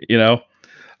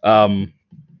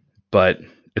 But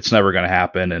it's never going to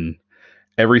happen. And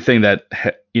everything that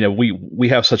we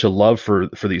have such a love for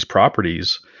these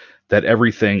properties that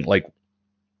everything, like,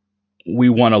 we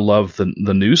want to love the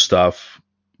new stuff,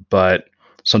 but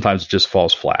sometimes it just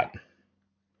falls flat.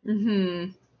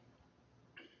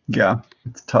 Yeah,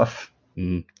 it's tough.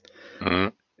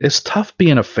 It's tough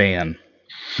being a fan.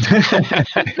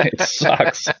 It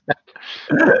sucks.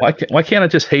 Why can't I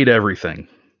just hate everything?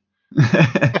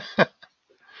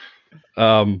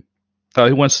 Who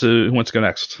wants to go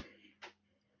next?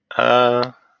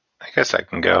 I guess I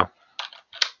can go.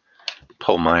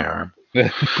 Pull my arm.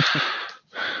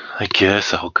 I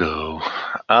guess I'll go.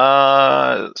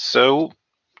 So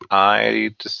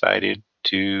I decided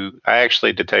to.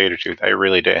 To tell you the truth, I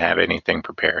really didn't have anything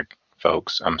prepared,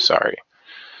 folks. I'm sorry.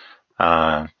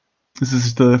 This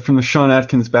is from the Sean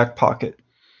Atkins back pocket.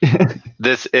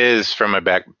 This is from my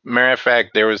back. Matter of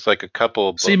fact, there was like a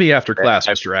couple. See me after class,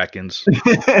 Mr. Atkins.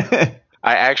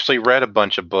 I actually read a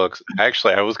bunch of books.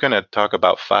 Actually, I was going to talk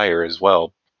about Fire as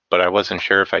well, but I wasn't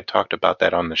sure if I talked about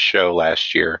that on the show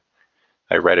last year.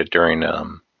 I read it during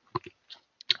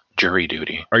jury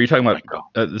duty. Are you talking about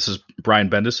this is Brian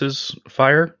Bendis's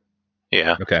Fire?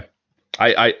 Yeah. Okay.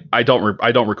 I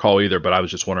don't recall either, but I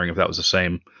was just wondering if that was the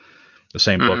same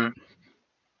book.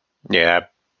 Yeah,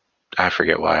 I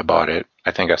forget why I bought it.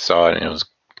 I think I saw it and it was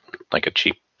like a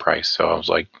cheap price, so I was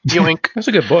like, yoink. That's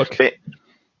a good book.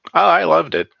 I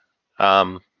loved it.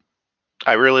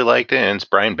 I really liked it, and it's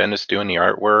Brian Bendis doing the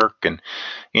artwork, and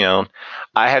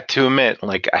I had to admit,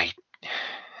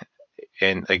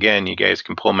 and again, you guys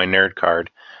can pull my nerd card.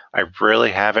 I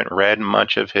really haven't read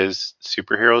much of his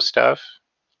superhero stuff.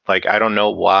 Like, I don't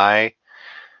know why.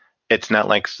 It's not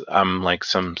like I'm like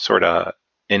some sort of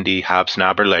indie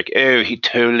hobsnobber, like, oh, he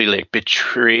totally like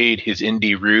betrayed his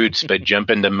indie roots by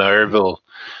jumping to Marvel.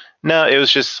 No, it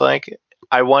was just like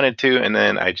I wanted to, and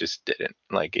then I just didn't.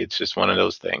 Like, it's just one of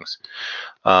those things.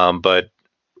 But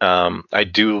I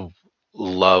do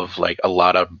love like a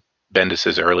lot of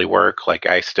Bendis's early work. Like,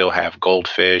 I still have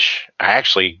Goldfish. I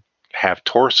actually have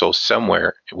Torso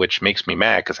somewhere, which makes me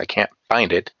mad because I can't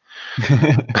find it.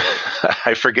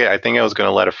 I forget. I think I was going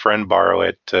to let a friend borrow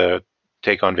it to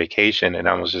take on vacation, and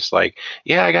I was just like,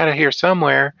 yeah, I got it here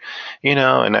somewhere, and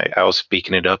I was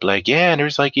speaking it up like, yeah, and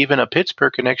there's like even a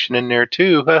Pittsburgh connection in there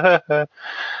too.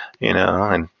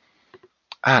 And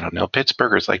I don't know,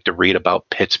 Pittsburghers like to read about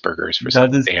Pittsburghers for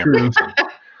some damn reason.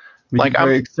 I'm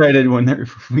very excited when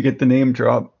we get the name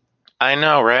drop. I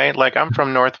know, right? Like, I'm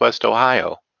from Northwest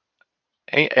Ohio,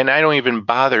 and I don't even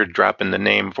bother dropping the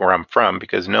name where I'm from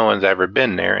because no one's ever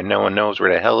been there and no one knows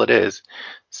where the hell it is.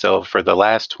 So for the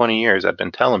last 20 years, I've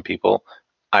been telling people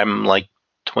I'm like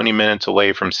 20 minutes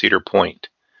away from Cedar Point.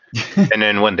 And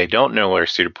then when they don't know where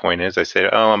Cedar Point is, I say,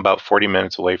 oh, I'm about 40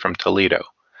 minutes away from Toledo.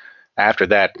 After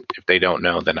that, if they don't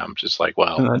know, then I'm just like,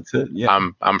 well, that's it. Yeah.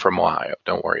 I'm from Ohio.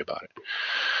 Don't worry about it.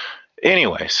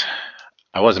 Anyways,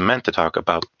 I wasn't meant to talk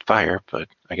about Fire, but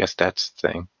I guess that's the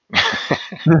thing.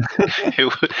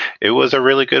 It was a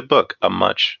really good book, a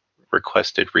much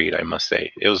requested read, I must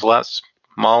say. It was a lot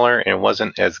smaller and it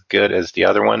wasn't as good as the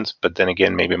other ones, but then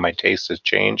again, maybe my taste has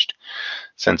changed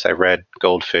since I read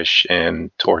Goldfish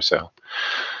and Torso,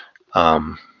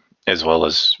 as well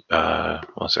as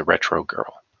was it Retro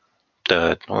Girl?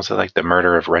 Was it like the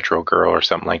Murder of Retro Girl or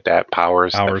something like that?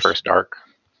 Powers. The first arc.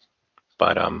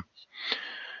 But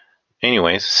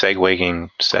anyways, segue.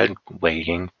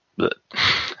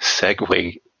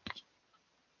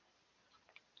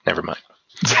 Never mind.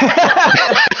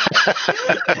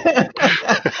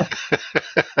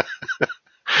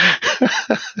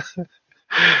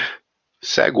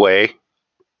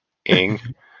 Segueing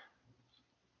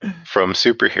from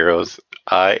superheroes,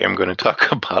 I am going to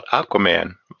talk about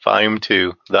Aquaman, Volume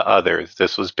 2, The Others.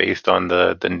 This was based on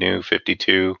the new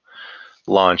 52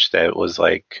 launch that was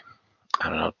like, I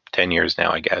don't know, 10 years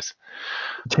now, I guess.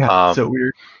 Yeah, so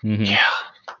weird. Mm-hmm. Yeah.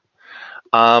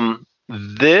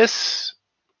 This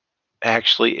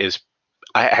actually is,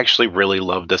 I actually really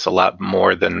love this a lot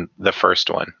more than the first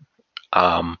one.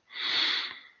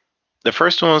 The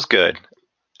first one was good.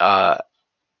 I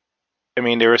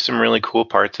mean, there were some really cool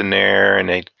parts in there, and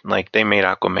they made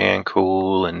Aquaman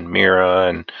cool and Mira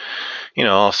and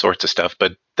all sorts of stuff.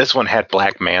 But this one had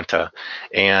Black Manta,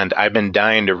 and I've been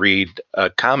dying to read a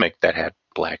comic that had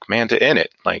Black Manta in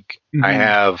it. Like I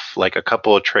have like a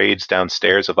couple of trades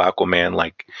downstairs of Aquaman,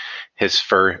 like his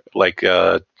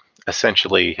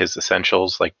essentially his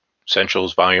Essentials, like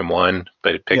Essentials Volume 1,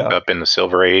 but it picked up in the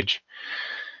Silver Age.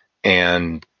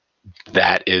 And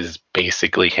that is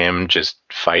basically him just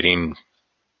fighting,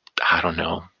 I don't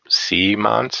know, sea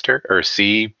monster or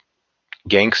sea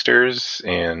gangsters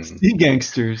and sea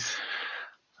gangsters.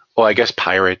 Well, I guess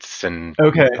pirates and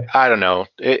I don't know.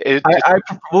 What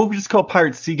would we just call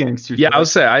pirates sea gangsters? Yeah, I would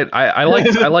say I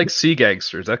like sea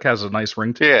gangsters. That has a nice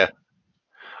ring to it. Yeah.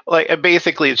 Like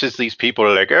basically, it's just these people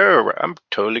are like, oh, I'm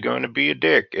totally going to be a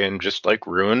dick and just like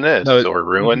ruin this or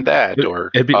ruin that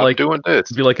or it'd be I'm like doing this.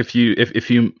 It'd be like if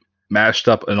you mashed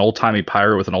up an old timey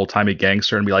pirate with an old timey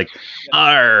gangster and be like,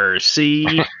 "Arr,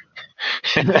 see."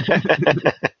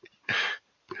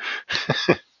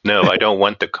 No, I don't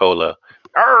want the cola.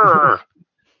 Arr!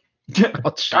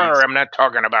 Arr, I'm not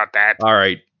talking about that. All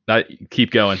right,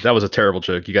 keep going. That was a terrible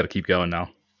joke. You got to keep going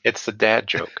now. It's the dad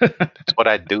joke. That's what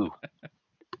I do.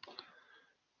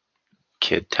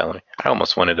 Kid telling me. I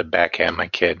almost wanted to backhand my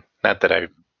kid. Not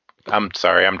that I'm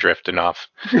sorry, I'm drifting off.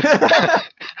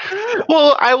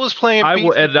 Well, I was playing. I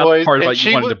will edit out the part about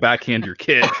you wanted to backhand your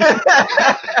kid.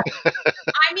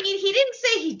 I mean, he didn't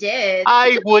say he did.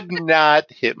 I would not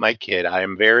hit my kid. I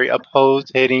am very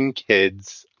opposed hitting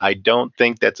kids. I don't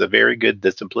think that's a very good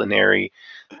disciplinary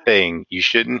thing. You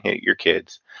shouldn't hit your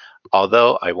kids.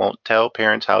 Although I won't tell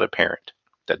parents how to parent.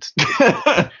 That's,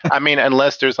 I mean,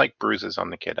 unless there's like bruises on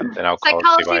the kid, then I'll call.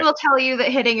 Psychology will tell you that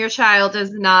hitting your child does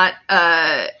not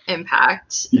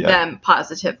impact them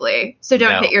positively. So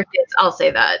don't hit your kids. I'll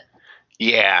say that.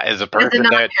 Yeah, as a person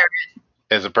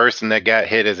that got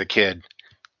hit as a kid,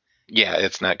 yeah,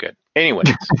 it's not good.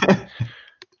 Anyways,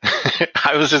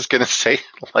 I was just gonna say,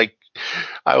 like,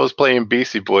 I was playing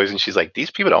Beastie Boys, and she's like,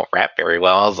 "These people don't rap very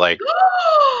well." I was like,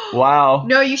 "Wow,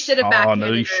 no, you should have backhanded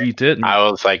her. No, she didn't." I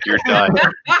was like, "You're done,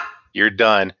 you're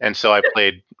done." And so I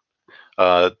played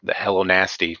the Hello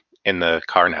Nasty in the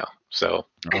car now. So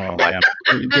I'm like,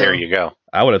 there you go.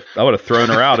 I would have thrown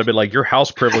her out. I'd been like, "Your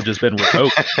house privilege has been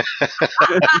revoked."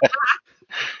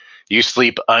 You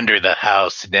sleep under the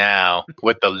house now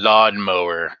with the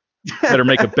lawnmower. Better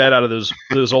make a bed out of those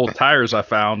old tires I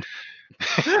found.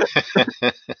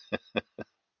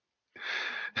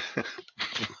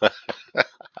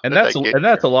 And that's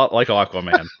a lot like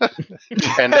Aquaman.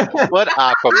 And what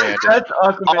Aquaman did. That's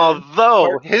Aquaman.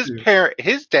 Although his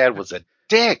dad was a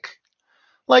dick.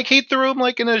 Like he threw him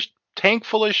like in a tank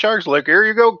full of sharks. Like, here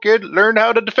you go, kid. Learn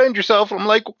how to defend yourself. I'm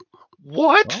like,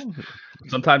 what? Well,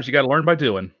 sometimes you got to learn by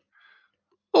doing.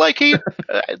 Like he,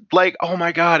 like, oh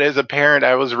my God, as a parent,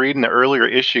 I was reading the earlier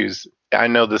issues. I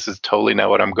know this is totally not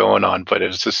what I'm going on, but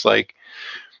it's just like,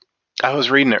 I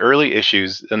was reading the early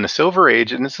issues in the Silver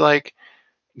Age, and it's like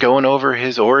going over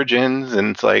his origins,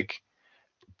 and it's like,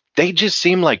 they just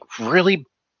seem like really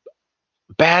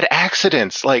bad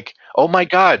accidents. Like, oh my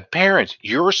God, parents,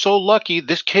 you're so lucky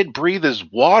this kid breathes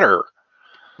water.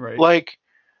 Right. Like,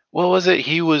 what was it?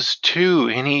 He was 2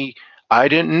 and I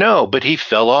didn't know, but he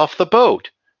fell off the boat.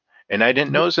 And I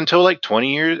didn't notice until like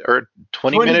 20 years or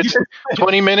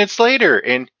 20 minutes later,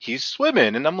 and he's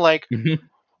swimming. And I'm like,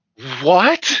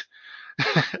 what?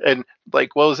 And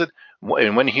like, what was it?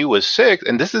 And when he was 6,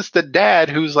 and this is the dad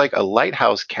who's like a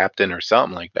lighthouse captain or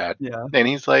something like that. Yeah. And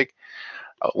he's like,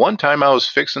 one time I was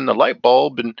fixing the light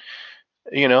bulb, and,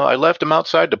 I left him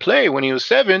outside to play when he was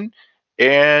 7.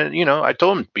 And, I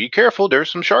told him, be careful,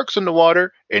 there's some sharks in the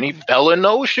water. And he fell in the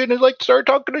ocean and like started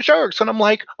talking to sharks. And I'm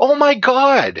like, oh my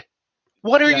God,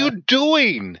 what are you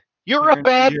doing? You're a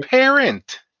bad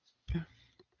parent.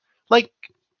 Like,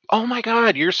 oh my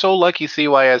God, you're so lucky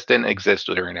CYS didn't exist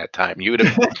during that time.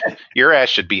 Your ass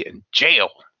should be in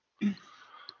jail.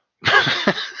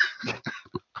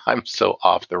 I'm so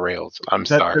off the rails.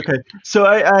 Sorry. Okay. So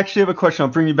I actually have a question. I'll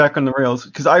bring you back on the rails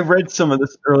because I read some of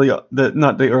this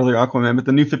not the earlier Aquaman, but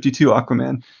the New 52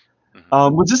 Aquaman.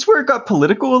 Mm-hmm. Was this where it got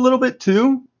political a little bit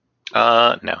too?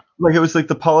 No. Like it was like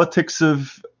the politics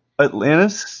of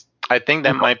Atlantis? I think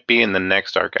that might be in the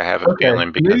next arc. I have a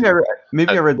feeling because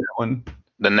maybe I read that one.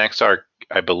 The next arc,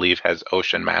 I believe, has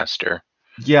Ocean Master.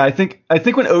 Yeah, I think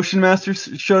when Ocean Master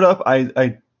showed up,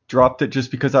 I dropped it just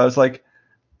because I was like,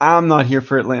 I'm not here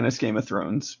for Atlantis Game of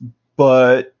Thrones,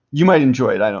 but you might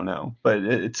enjoy it. I don't know. But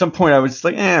at some point I was just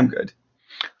like, I'm good.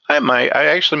 I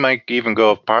actually might even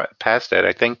go past that.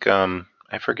 I think,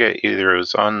 I forget, either it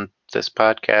was on this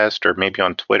podcast or maybe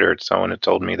on Twitter. Someone had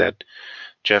told me that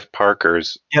Jeff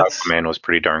Parker's Aquaman was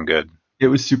pretty darn good. It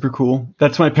was super cool.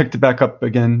 That's when I picked it back up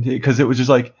again because it was just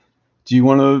like, do you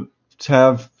want to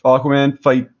have Aquaman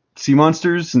fight sea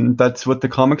monsters, and that's what the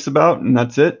comic's about, and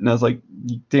that's it. And I was like,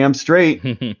 damn straight.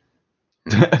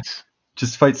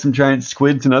 Just fight some giant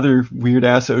squids and other weird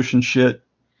ass ocean shit.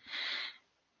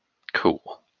 Cool.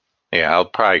 Yeah, I'll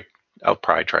probably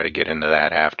try to get into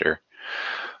that after.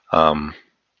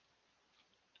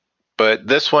 But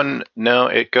this one, no,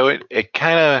 it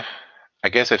kind of, I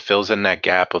guess it fills in that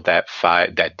gap of that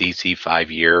DC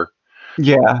 5-year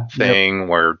thing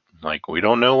where like we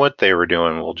don't know what they were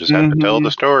doing. We'll just have to tell the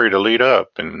story to lead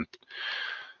up, and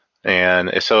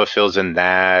so it fills in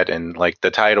that, and like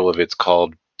the title of it's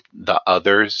called The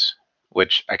Others,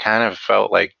 which I kind of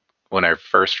felt like when I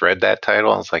first read that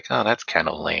title, I was like, oh, that's kind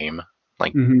of lame.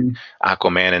 Like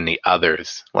Aquaman and the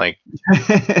Others, like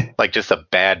just a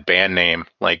bad band name.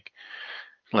 Like,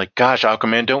 gosh,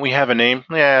 Aquaman, don't we have a name?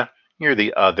 Yeah, you're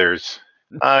the Others.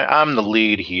 I'm the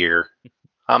lead here.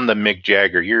 I'm the Mick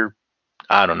Jagger.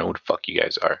 I don't know what the fuck you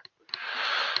guys are.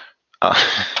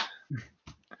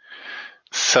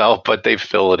 So, but they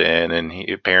fill it in, and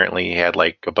he apparently had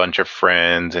like a bunch of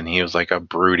friends, and he was like a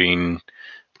brooding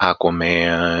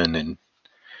Aquaman, and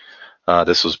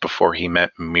this was before he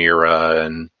met Mira,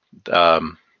 and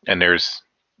there's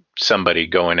somebody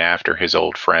going after his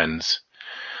old friends,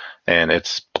 and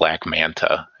it's Black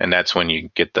Manta, and that's when you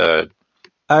get the.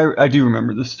 I do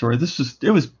remember this story.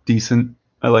 It was decent.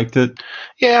 I liked it.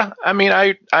 Yeah, I mean,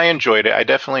 I enjoyed it. I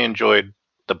definitely enjoyed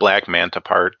the Black Manta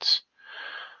parts.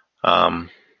 I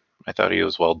thought he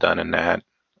was well done in that.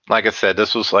 Like I said,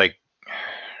 this was like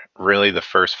really the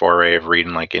first foray of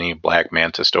reading like any Black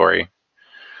Manta story,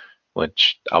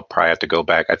 which I'll probably have to go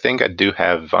back. I think I do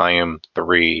have volume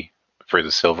 3 for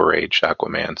the Silver Age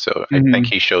Aquaman, so I think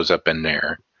he shows up in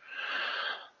there.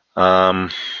 Other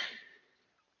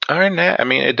than that, I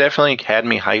mean, it definitely had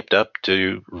me hyped up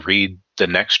to read the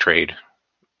next trade.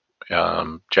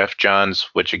 Jeff Johns,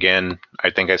 which again, I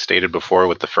think I stated before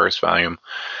with the first volume,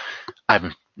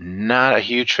 I'm not a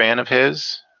huge fan of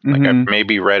his. Like I've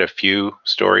maybe read a few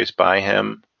stories by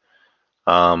him.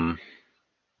 Like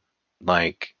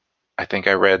I think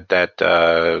I read that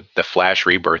the Flash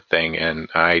Rebirth thing, and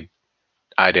I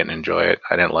didn't enjoy it.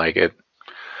 I didn't like it.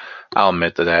 I'll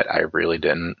admit to that. I really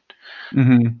didn't.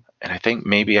 And I think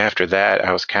maybe after that,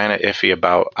 I was kind of iffy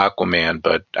about Aquaman,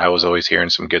 but I was always hearing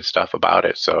some good stuff about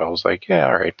it. So I was like, yeah,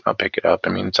 all right, I'll pick it up. I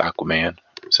mean, it's Aquaman.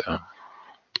 So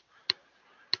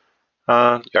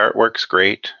the artwork's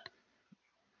great.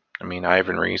 I mean,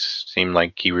 Ivan Reis seemed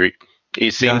like he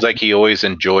seems like he always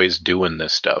enjoys doing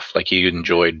this stuff. Like he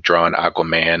enjoyed drawing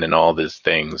Aquaman and all these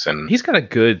things. And he's got a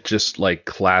good, just like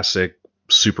classic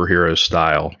superhero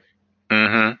style.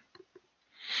 Yeah.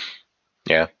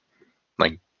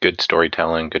 Like good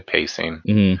storytelling, good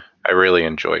pacing. I really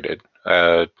enjoyed it.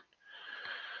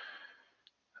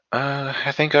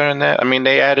 I think other than that, I mean,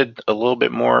 they added a little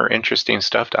bit more interesting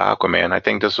stuff to Aquaman. I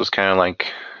think this was kind of like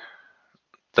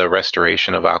the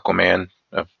restoration of Aquaman,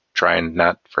 of trying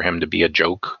not for him to be a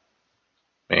joke.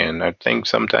 And I think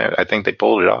they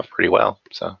pulled it off pretty well.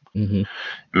 So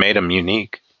made him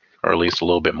unique, or at least a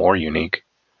little bit more unique,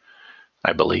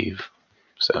 I believe.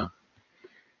 So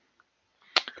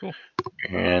cool.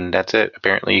 And that's it.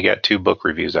 Apparently you got 2 book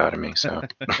reviews out of me. So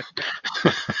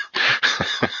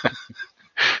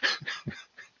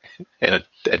and a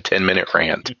 10-minute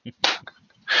rant.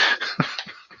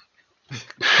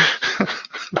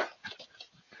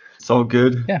 It's all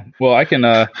good. Yeah. Well, I can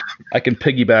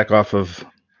piggyback off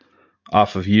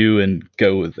of you and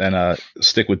go and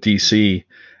stick with DC.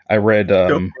 I read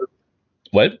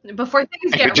what? Before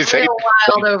things get real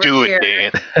wild over here.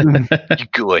 Dan. You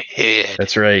go ahead.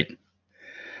 That's right.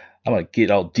 I'm gonna get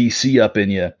all DC up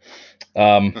in you.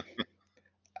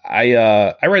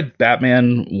 I read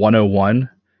Batman 101,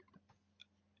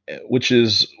 which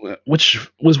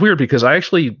was weird because I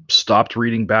actually stopped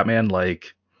reading Batman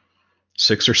like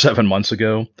 6 or 7 months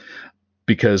ago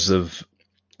because of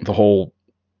the whole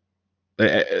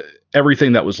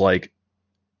everything that was like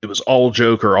it was all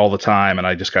Joker all the time, and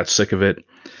I just got sick of it.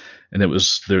 And it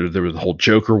was there was the whole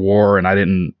Joker war,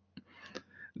 and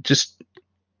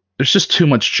there's just too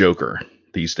much Joker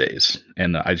these days,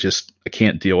 and I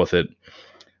can't deal with it.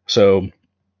 So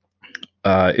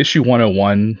issue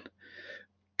 101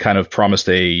 kind of promised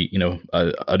a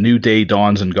new day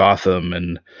dawns in Gotham,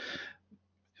 and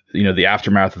the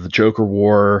aftermath of the Joker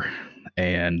war,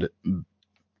 and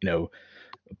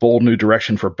bold new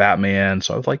direction for Batman.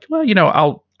 So I was like,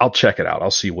 well, I'll check it out.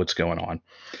 I'll see what's going on.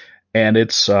 And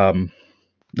it's the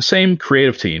same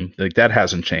creative team. Like that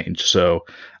hasn't changed. So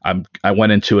I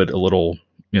went into it a little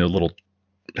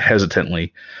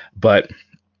hesitantly, but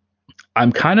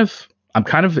I'm kind of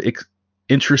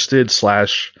interested /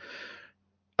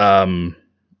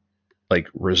 like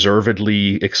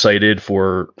reservedly excited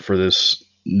for this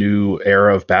new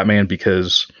era of Batman,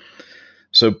 because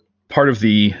so part of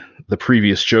the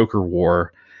previous Joker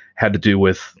war had to do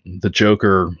with the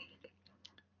Joker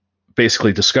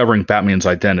basically discovering Batman's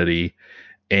identity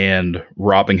and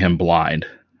robbing him blind.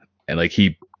 And like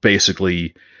he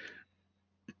basically,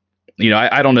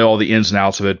 I don't know all the ins and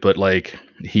outs of it, but like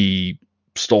he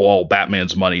stole all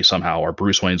Batman's money somehow, or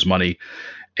Bruce Wayne's money.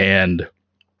 And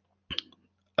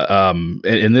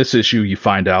in this issue, you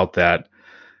find out that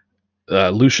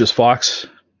Lucius Fox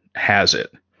has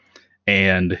it.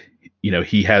 And,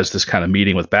 he has this kind of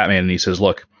meeting with Batman, and he says,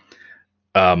 look,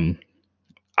 I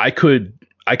could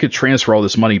transfer all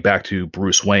this money back to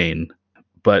Bruce Wayne,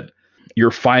 but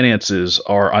your finances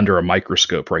are under a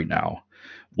microscope right now,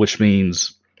 which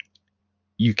means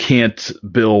you can't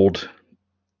build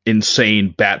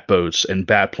insane bat boats and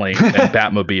bat planes and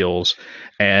Batmobiles,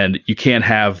 and you can't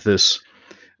have this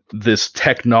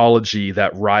technology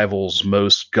that rivals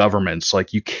most governments.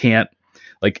 Like you can't,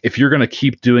 like if you're going to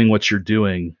keep doing what you're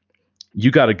doing, you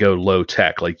got to go low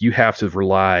tech. Like you have to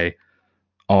rely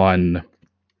on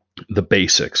the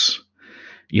basics.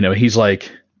 He's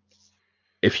like,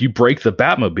 if you break the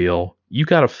Batmobile, you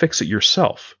got to fix it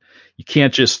yourself. You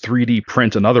can't just 3D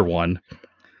print another one.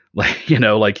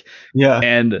 Yeah.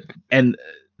 And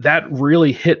that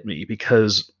really hit me,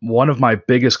 because one of my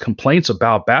biggest complaints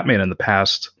about Batman in the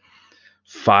past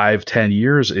 5-10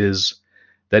 years is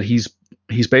that he's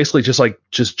basically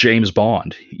just James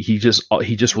Bond. He just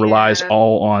relies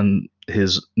all on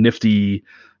his nifty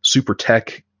super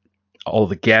tech, all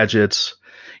the gadgets,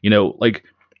 like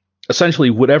essentially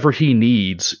whatever he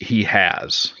needs, he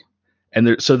has. And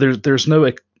there's no,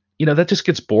 that just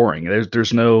gets boring.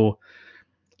 There's no,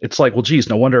 it's like, well, geez,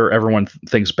 no wonder everyone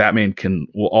thinks Batman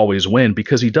will always win,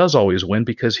 because he does always win,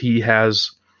 because he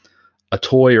has a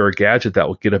toy or a gadget that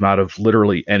will get him out of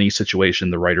literally any situation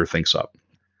the writer thinks up.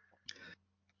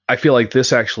 I feel like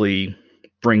this actually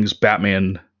brings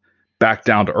Batman back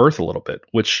down to earth a little bit,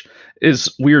 which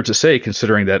is weird to say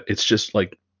considering that it's just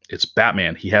like, it's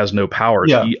Batman. He has no powers.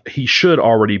 Yeah. He should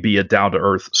already be a down to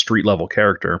earth street level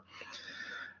character.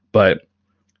 But,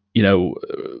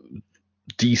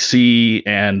 DC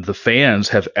and the fans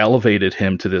have elevated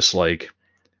him to this like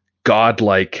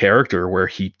godlike character where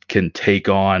he can take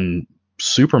on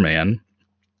Superman,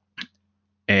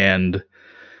 and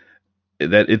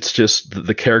that it's just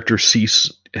the character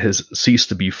has ceased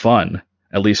to be fun,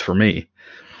 at least for me.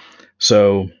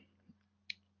 So,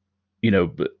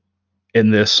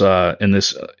 in this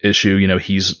issue,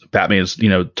 Batman's,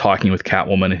 talking with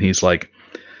Catwoman, and he's like,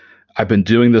 I've been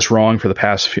doing this wrong for the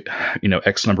past,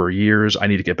 X number of years. I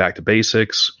need to get back to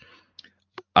basics.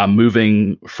 I'm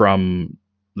moving from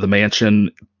the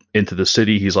mansion into the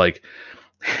city. He's like,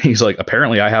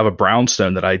 apparently I have a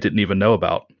brownstone that I didn't even know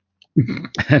about.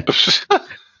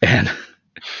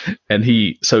 and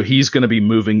he's going to be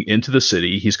moving into the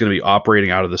city. He's going to be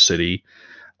operating out of the city.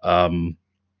 And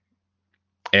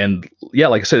yeah,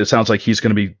 like I said, it sounds like he's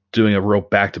going to be doing a real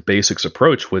back to basics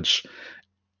approach, which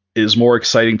is more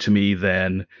exciting to me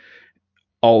than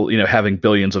all, having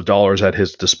billions of dollars at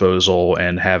his disposal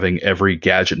and having every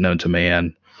gadget known to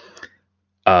man.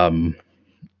 And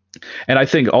I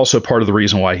think also part of the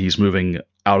reason why he's moving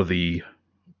out of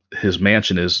his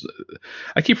mansion is,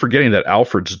 I keep forgetting that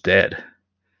Alfred's dead.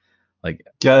 Like,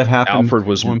 yeah, that happened. Alfred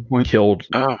was killed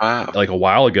like a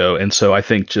while ago, and so I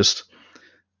think just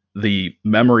the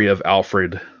memory of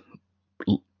Alfred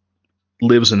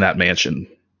lives in that mansion,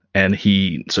 and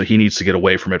he needs to get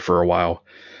away from it for a while.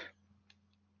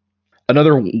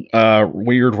 Another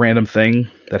weird random thing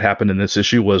that happened in this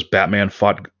issue was Batman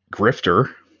fought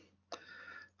Grifter.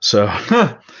 So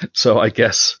I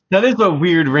guess that is a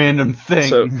weird random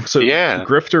thing. So yeah,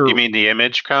 Grifter. You mean the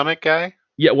Image comic guy?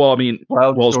 Yeah, well, I mean, it's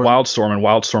Wildstorm, and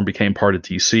Wildstorm became part of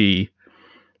DC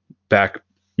back,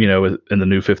 in the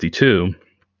New 52.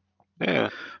 Yeah,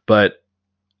 but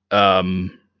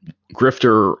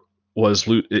Grifter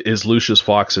is Lucius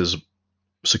Fox's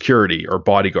security or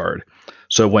bodyguard.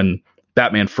 So when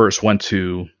Batman first went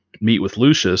to meet with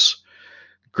Lucius,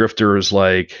 Grifter is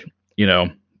like,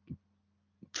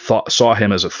 saw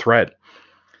him as a threat,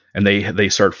 and they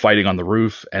start fighting on the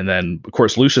roof. And then of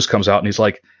course Lucius comes out and he's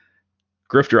like,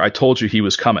 Grifter, I told you he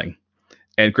was coming.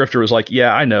 And Grifter was like,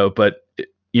 yeah, I know, but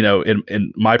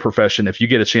in my profession, if you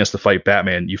get a chance to fight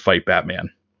Batman, you fight Batman.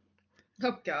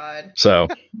 Oh God. So,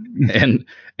 and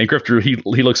Grifter, he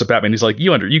looks at Batman, he's like,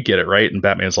 you get it, right? And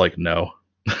Batman's like, no.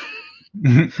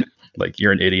 Like,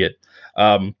 you're an idiot.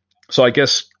 So I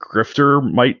guess Grifter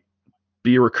might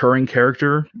be a recurring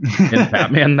character in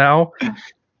Batman now.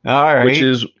 All right. Which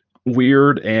is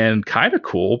weird and kind of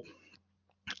cool,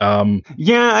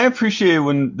 Yeah, I appreciate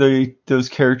when those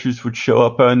characters would show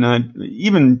up, and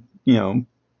even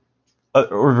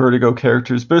or Vertigo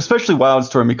characters, but especially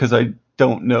Wildstorm, because I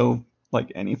don't know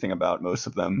like anything about most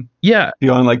of them. Yeah,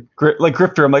 beyond like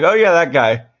Grifter, I'm like, oh yeah, that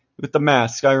guy with the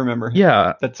mask, I remember him.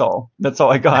 Yeah, that's all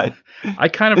I got. I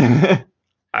kind of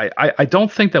I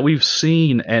don't think that we've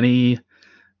seen any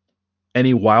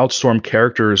Wildstorm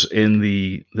characters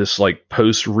in this like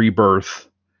post Rebirth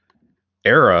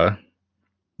era.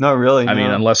 Not really. I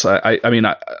mean, unless I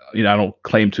don't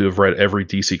claim to have read every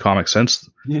DC comic since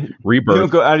Rebirth. You don't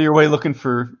go out of your way looking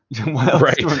for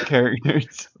Wildstorm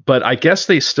characters. But I guess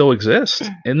they still exist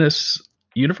in this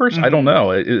universe. I don't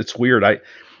know. It's weird. I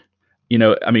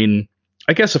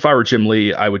guess if I were Jim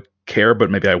Lee, I would care, but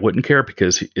maybe I wouldn't care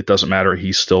because it doesn't matter.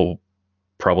 He's still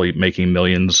probably making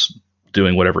millions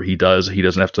doing whatever he does. He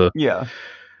doesn't have to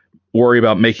worry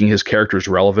about making his characters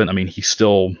relevant. I mean, he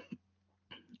still,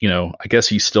 I guess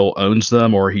he still owns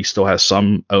them, or he still has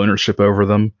some ownership over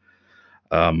them,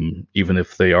 even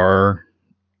if they are,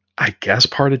 I guess,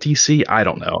 part of DC. I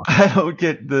don't know. I don't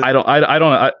get the. I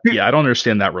don't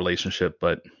understand that relationship,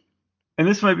 but. And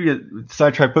this might be a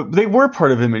sidetrack, but they were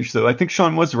part of Image, though. I think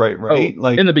Sean was right? Oh,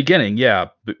 like in the beginning, yeah.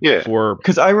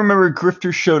 Because I remember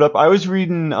Grifter showed up. I was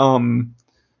reading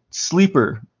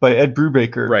Sleeper by Ed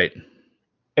Brubaker, right?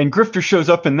 And Grifter shows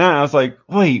up in that. I was like,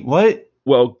 wait, what?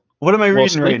 Well, what am I reading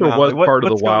Sleeper right now? was like, part of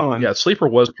the Wild. Yeah, Sleeper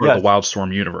was part of the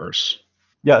Wildstorm universe.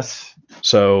 Yes.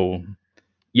 So,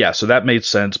 yeah, so that made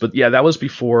sense. But yeah, that was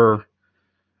before.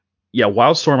 Yeah,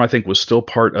 Wildstorm I think was still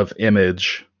part of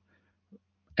Image.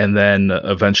 And then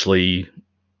eventually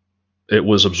it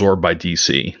was absorbed by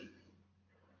DC.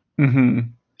 Mm-hmm.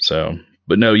 So,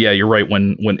 but no, yeah, you're right.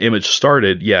 When Image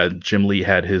started, yeah, Jim Lee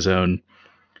had his own.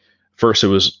 First, it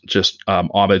was just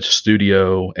Homage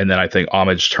Studio, and then I think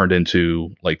Homage turned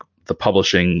into like the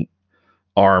publishing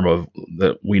arm of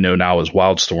that we know now as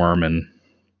Wildstorm. And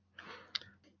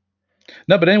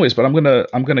no, but anyways, but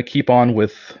I'm gonna keep on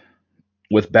with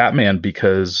Batman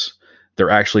because they're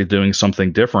actually doing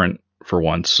something different for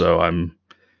once, so I'm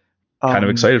kind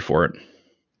of excited for it.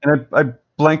 And I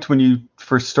blanked when you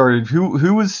first started.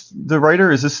 Who was the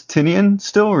writer? Is this Tinian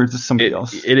still, or is this somebody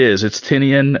else? It is. It's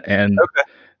Tinian, and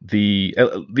the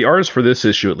artist for this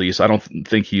issue, at least, I don't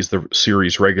think he's the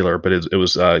series regular, but it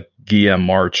was Guillaume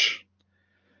March,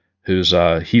 who's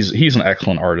he's an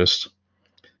excellent artist.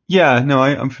 Yeah, no,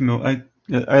 I'm familiar.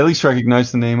 I at least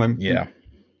recognize the name.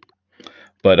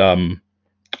 But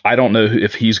I don't know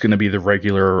if he's going to be the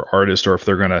regular artist or if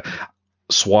they're going to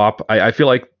swap. I feel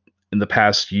like in the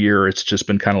past year, it's just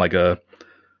been kind of like a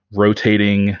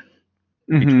rotating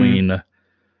between,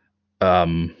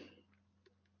 I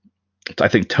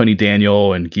think Tony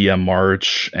Daniel and Guillaume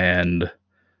March, and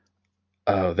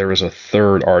there was a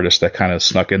third artist that kind of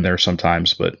snuck in there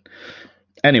sometimes. But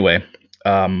anyway,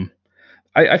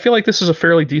 I feel like this is a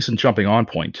fairly decent jumping on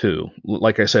point too.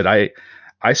 Like I said, I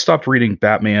stopped reading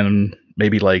Batman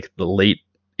maybe like the late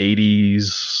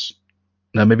 80s,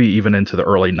 now maybe even into the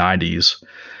early 90s.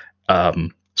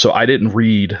 So I didn't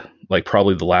read like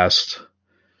probably the last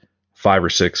 5 or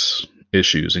 6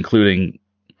 issues, including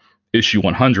issue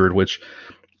 100, which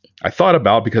I thought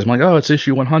about because I'm like, oh, it's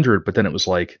issue 100, but then it was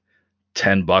like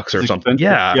 $10 or something.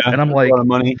 Yeah. And I'm like, a lot of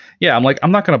money. Yeah, I'm like,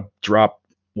 I'm not going to drop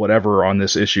whatever on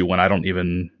this issue when I don't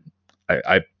even,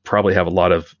 I probably have a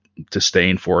lot of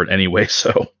disdain for it anyway.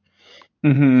 So,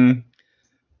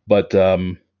 but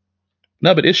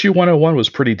no, but issue 101 was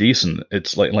pretty decent.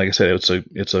 It's like I said,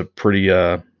 it's a pretty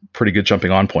good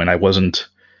jumping on point. I didn't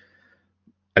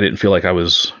feel like I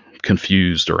was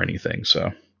confused or anything.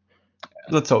 So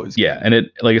that's always good. And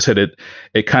it, like I said, it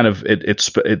kind of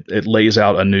it lays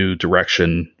out a new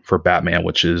direction for Batman,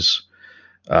 which is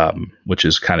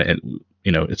kind of,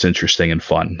 it's interesting and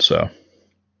fun. So.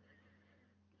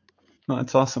 Oh,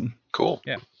 that's awesome. Cool.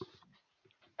 Yeah.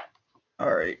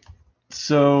 All right.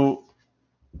 So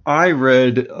I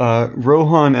read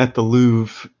Rohan at the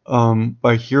Louvre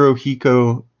by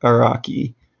Hirohiko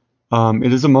Araki.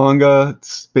 It is a manga.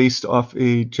 It's based off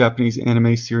a Japanese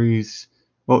anime series.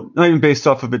 Well, not even based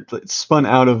off of it. It's spun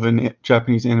out of a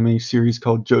Japanese anime series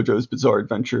called JoJo's Bizarre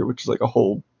Adventure, which is like a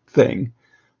whole thing.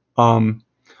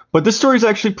 But this story is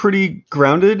actually pretty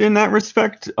grounded in that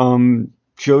respect.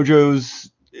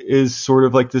 JoJo's is sort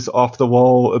of like this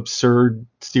off-the-wall, absurd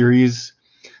series.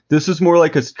 This is more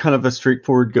like a kind of a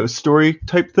straightforward ghost story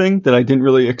type thing that I didn't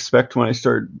really expect when I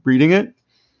started reading it.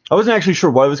 I wasn't actually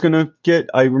sure what I was going to get.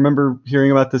 I remember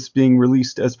hearing about this being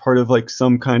released as part of like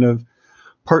some kind of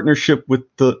partnership with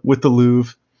the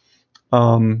Louvre.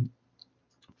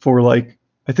 For like,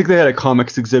 I think they had a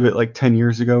comics exhibit like 10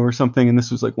 years ago or something, and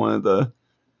this was like one of the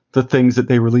the things that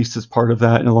they released as part of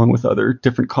that, and along with other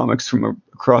different comics from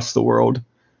across the world.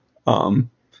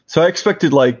 So I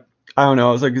expected, like, I don't know,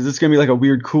 I was like, is this gonna be like a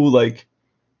weird, cool, like,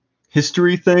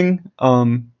 history thing?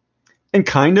 And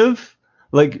kind of,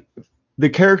 like, the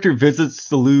character visits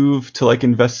the Louvre to, like,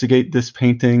 investigate this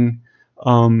painting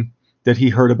that he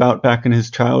heard about back in his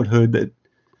childhood that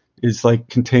is, like,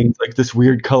 contains, like, this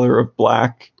weird color of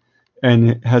black,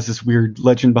 and it has this weird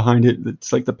legend behind it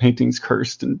that's like the painting's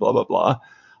cursed and blah blah blah.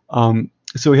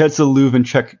 So he heads to the Louvre and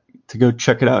to go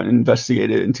check it out and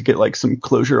investigate it and to get, like, some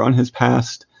closure on his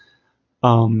past.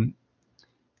 And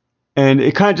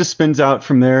it kind of just spins out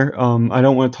from there. I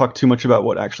don't want to talk too much about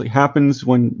what actually happens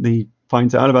when he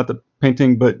finds out about the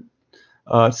painting, but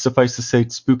suffice to say,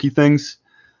 it's spooky things.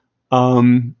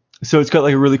 So it's got,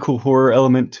 like, a really cool horror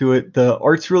element to it. The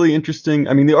art's really interesting.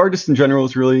 I mean, the artist in general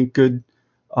is really good.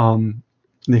 The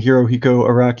Hirohiko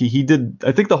Araki, he did,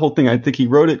 I think, the whole thing. I think he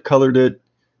wrote it, colored it,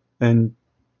 and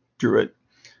drew it.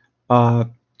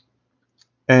 And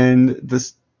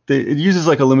it uses,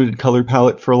 like, a limited color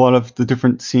palette for a lot of the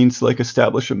different scenes to, like,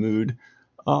 establish a mood.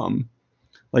 Like,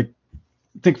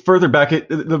 I think further back,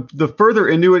 the further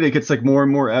into it, it gets, like, more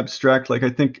and more abstract. Like, I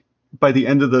think by the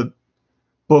end of the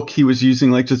book, he was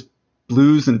using, like, just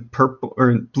blues and purple,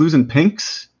 or blues and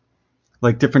pinks,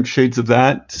 like different shades of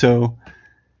that. So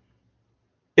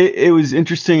it was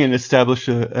interesting and established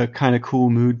a kind of cool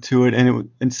mood to it.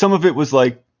 And some of it was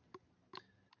like,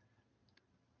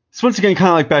 it's once again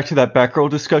kind of like back to that Batgirl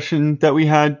discussion that we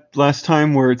had last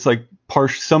time, where it's like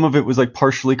some of it was like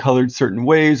partially colored certain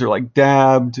ways, or like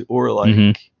dabbed, or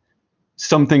like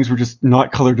some things were just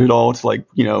not colored at all to, like,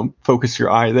 you know, focus your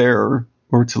eye there,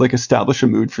 or to, like, establish a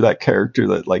mood for that character,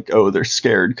 that, like, oh, they're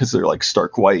scared because they're, like,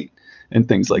 stark white and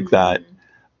things like that.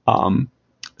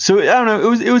 So I don't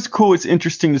know, it was cool. It's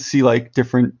interesting to see, like,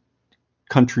 different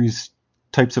countries'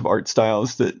 types of art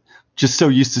styles that just so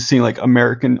used to seeing, like,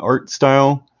 American art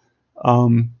style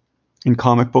in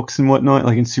comic books and whatnot,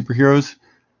 like in superheroes,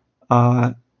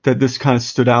 that this kind of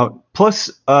stood out. Plus,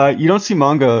 you don't see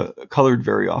manga colored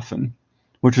very often,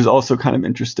 which is also kind of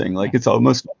interesting. Like, it's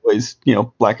almost always, you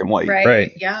know, black and white.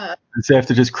 Right. Yeah. And so they have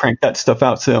to just crank that stuff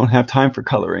out, so they don't have time for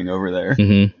coloring over there.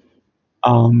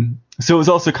 So it was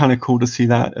also kind of cool to see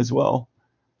that as well.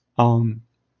 Yeah,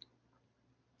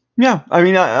 I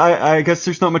mean, I guess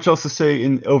there's not much else to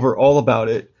say overall about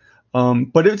it.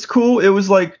 But it's cool. It's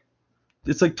like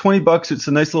 $20. It's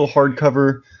a nice little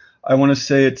hardcover. I want to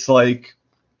say it's like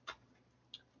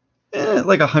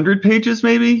 100 pages,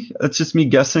 maybe. That's just me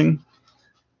guessing.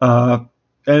 And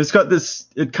it's got this,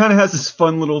 it kind of has this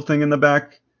fun little thing in the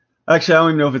back. Actually, I don't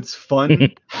even know if it's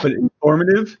fun, but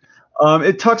informative.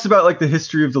 It talks about, like, the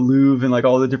history of the Louvre and, like,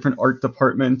 all the different art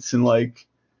departments, and like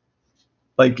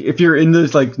if you're into,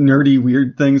 like, nerdy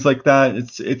weird things like that,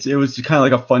 it was kind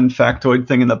of like a fun factoid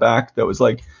thing in the back that was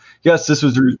like, yes, this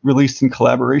was released in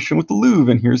collaboration with the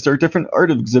Louvre, and here's our different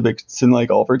art exhibits in, like,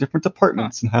 all of our different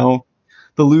departments, and how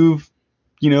the Louvre,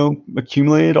 you know,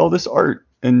 accumulated all this art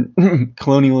and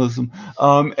colonialism,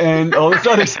 and all this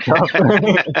other stuff.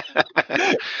 Colonialism.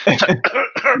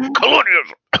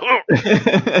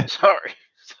 Sorry.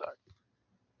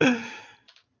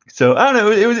 So I don't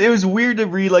know. It was weird to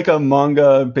read, like, a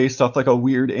manga based off, like, a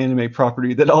weird anime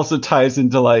property that also ties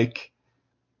into, like,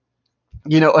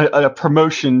 you know, a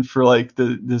promotion for, like,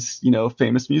 this, you know,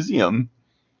 famous museum.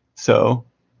 So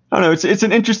I don't know. It's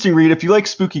an interesting read. If you like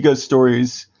spooky ghost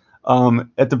stories,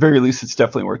 at the very least, it's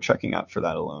definitely worth checking out for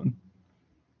that alone.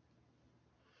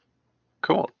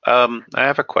 Cool. I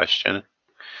have a question.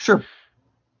 Sure.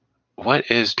 What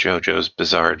is JoJo's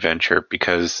Bizarre Adventure?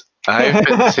 Because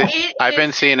I've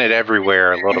been seeing it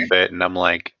everywhere a little bit, and I'm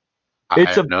like, I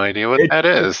have no idea what that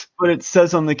is. But it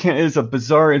says on the can, it is a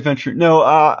Bizarre Adventure.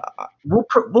 No,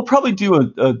 we'll probably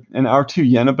do an hour 2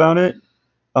 yen about it.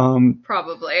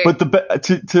 Probably. But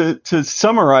to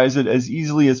summarize it as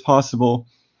easily as possible,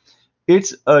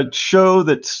 it's a show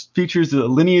that features a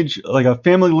lineage, like a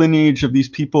family lineage of these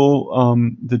people,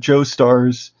 the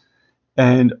Joestars,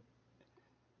 and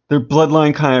their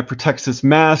bloodline kind of protects this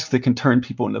mask that can turn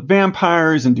people into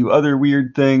vampires and do other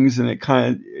weird things. And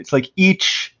it's like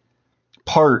each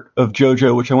part of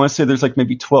JoJo, which I want to say there's like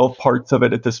maybe 12 parts of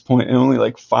it at this point, and only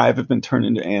like 5 have been turned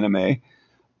into anime.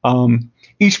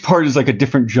 Each part is like a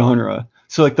different genre.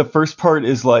 So, like, the first part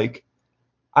is like,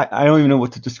 I don't even know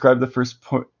what to describe the first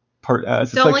part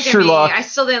as. Don't, it's like Sherlock. I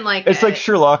still didn't like it. It's like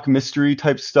Sherlock mystery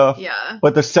type stuff. Yeah.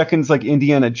 But the second's like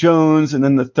Indiana Jones, and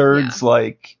then the third's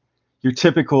like your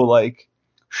typical, like,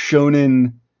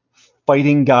 shonen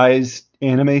fighting guys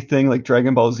anime thing, like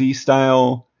Dragon Ball Z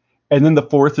style. And then the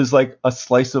fourth is like a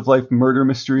slice of life murder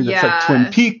mystery that's like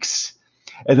Twin Peaks.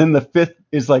 and then the fifth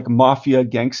is like mafia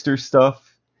gangster stuff.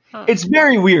 It's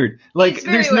very weird. Like,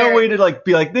 there's no way to like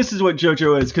be like, this is what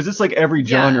JoJo is, because it's like every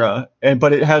genre,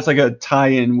 but it has like a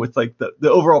tie-in with like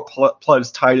the overall plot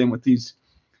is tied in with these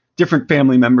different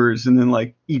family members, and then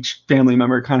like each family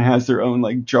member kind of has their own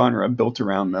like genre built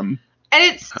around them. And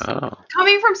it's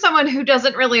coming from someone who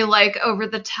doesn't really like over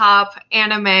the top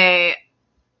anime.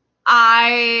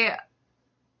 I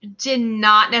did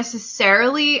not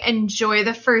necessarily enjoy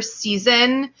the first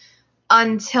season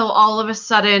until all of a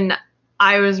sudden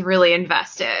I was really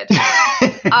invested.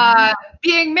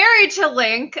 Being married to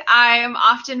Link, I am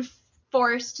often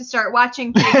forced to start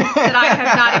watching things that I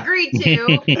have not agreed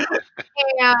to.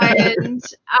 And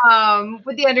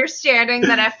with the understanding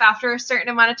that if after a certain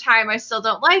amount of time I still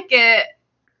don't like it,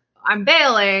 I'm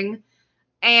bailing.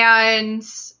 And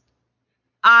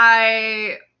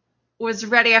I was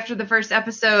ready after the first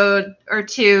episode or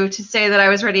two to say that I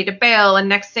was ready to bail. And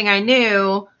next thing I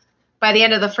knew, by the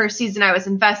end of the first season, I was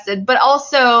invested. But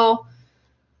also,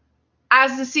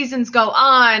 as the seasons go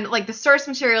on, like the source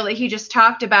material that he just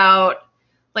talked about,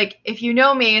 like, if you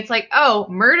know me, it's like, oh,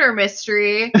 murder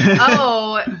mystery.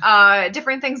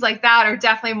 Different things like that are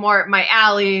definitely more my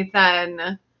alley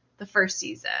than the first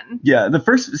season. Yeah, the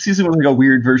first season was like a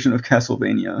weird version of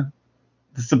Castlevania.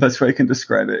 That's the best way I can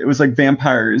describe it. It was like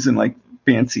vampires and like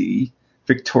fancy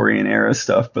Victorian era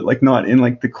stuff, but like not in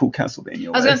like the cool Castlevania way.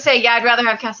 I was gonna say, I'd rather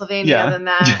have Castlevania than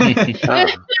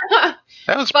that.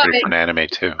 That was pretty fun anime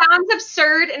too. It sounds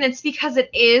absurd, and it's because it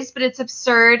is, but it's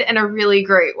absurd in a really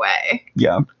great way.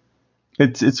 Yeah.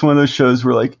 It's one of those shows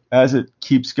where like as it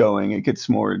keeps going, it gets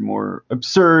more and more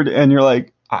absurd, and you're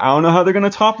like, I don't know how they're gonna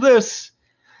top this.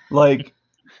 Like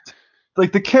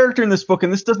the character in this book,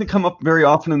 and this doesn't come up very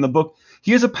often in the book,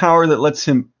 he has a power that lets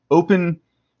him open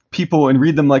people and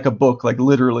read them like a book, like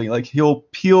literally. Like he'll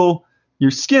peel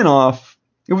your skin off.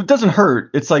 It doesn't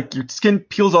hurt. It's like your skin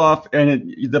peels off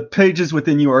and the pages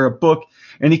within you are a book,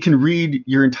 and he can read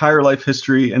your entire life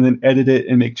history and then edit it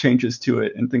and make changes to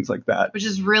it and things like that. Which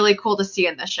is really cool to see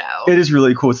in the show. It is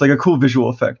really cool. It's like a cool visual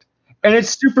effect. And it's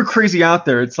super crazy out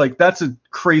there. It's like, that's a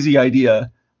crazy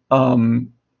idea.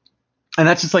 And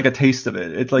that's just like a taste of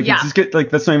it. It's like, it's just like,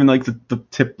 that's not even like the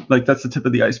tip, like that's the tip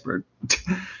of the iceberg.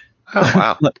 Oh,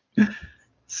 wow.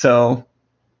 So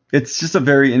it's just a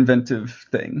very inventive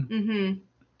thing.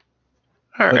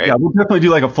 Mm-hmm. All right. Yeah, we'll definitely do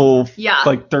like a full,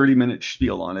 like 30-minute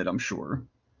spiel on it, I'm sure.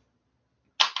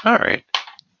 All right.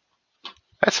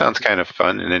 That sounds kind of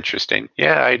fun and interesting.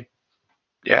 I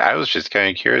was just kind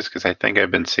of curious because I think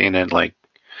I've been seeing it like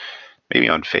maybe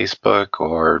on Facebook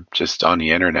or just on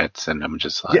the internet, and I'm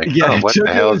just like, what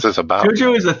the hell is this about?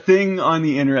 JoJo is a thing on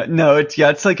the internet. No,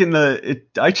 it's like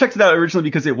I checked it out originally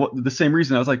because the same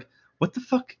reason. I was like, what the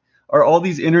fuck are all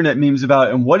these internet memes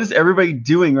about, and what is everybody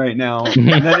doing right now? And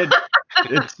then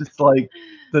it's just like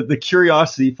the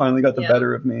curiosity finally got the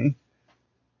better of me.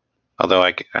 Although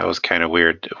I was kind of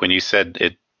weird when you said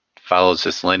it follows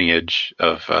this lineage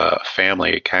of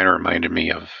family. It kind of reminded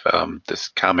me of this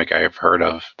comic I have heard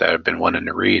of that I've been wanting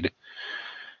to read.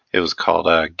 It was called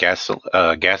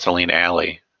Gasoline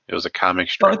Alley. It was a comic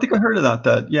strip. Oh, I think I heard about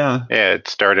that. Yeah. Yeah, it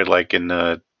started like in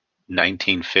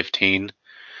 1915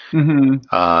 in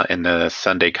the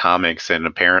Sunday Comics, and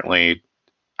apparently,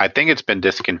 I think it's been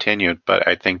discontinued. But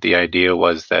I think the idea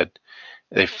was that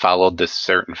they followed this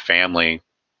certain family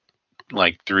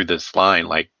like through this line,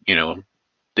 like, you know,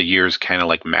 the years kind of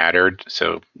like mattered.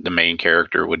 So the main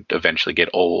character would eventually get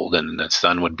old and the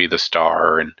son would be the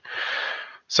star and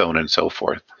so on and so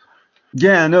forth.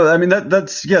 Yeah, no, I mean,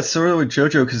 that's sort of with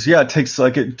JoJo, because it takes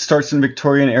like, it starts in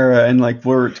Victorian era, and like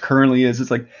where it currently is,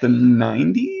 it's like the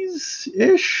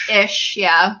 90s-ish? Ish,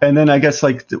 yeah. And then I guess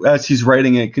like as he's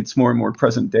writing it gets more and more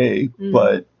present day,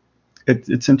 but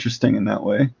it's interesting in that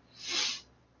way.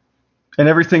 And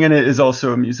everything in it is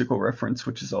also a musical reference,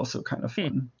 which is also kind of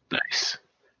fun. Nice.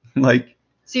 Like,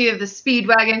 so you have the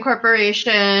Speedwagon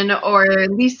Corporation or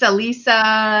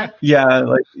Lisa. Yeah,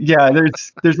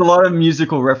 there's a lot of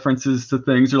musical references to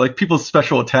things, or like people's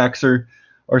special attacks or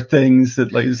things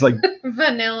that like is like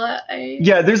Vanilla Ice.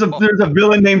 Yeah, there's a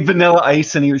villain named Vanilla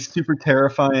Ice, and he was super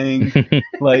terrifying.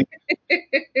 Like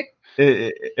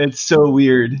it's so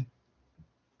weird,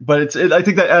 but I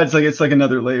think that adds like, it's like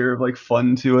another layer of like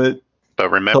fun to it. But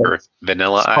remember,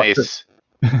 Vanilla Ice,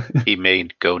 he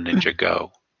made Go Ninja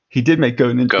Go. He did make Go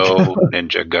Ninja Go. Go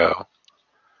Ninja Go.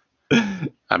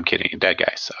 I'm kidding. That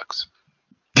guy sucks.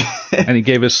 And he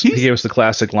gave us the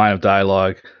classic line of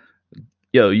dialogue.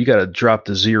 Yo, you got to drop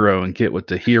the zero and get with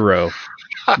the hero.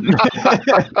 Oh,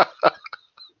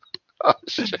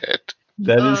 shit.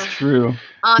 That is true.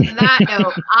 On that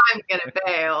note, I'm going to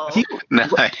bail.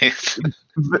 Nice.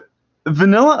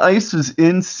 Vanilla Ice was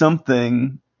in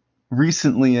something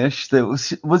recently-ish that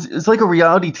was it's like a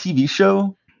reality TV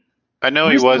show. I know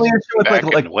he was back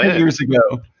like 10 years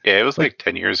ago. Yeah, it was like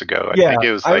 10 years ago. Yeah, I think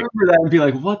it was I remember that and being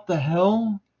like, what the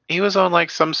hell? He was on like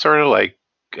some sort of like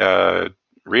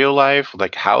real life,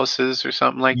 like houses or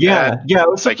something like that. Yeah, it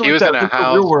was something like he was in a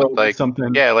house Real World with like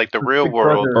something. Yeah, like the Real Big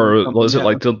World. Brother or was it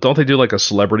like, don't they do like a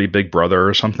Celebrity Big Brother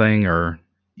or something? Or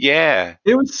yeah,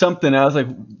 it was something. I was like,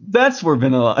 that's where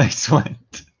Vanilla Ice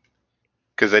went.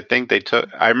 Because I think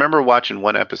I remember watching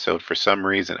one episode for some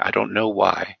reason. I don't know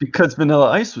why. Because Vanilla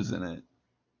Ice was in it.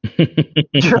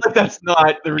 You're like, that's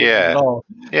not the reason at all.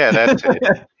 Yeah, that's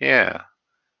it. Yeah.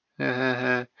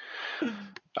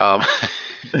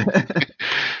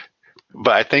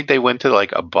 But I think they went to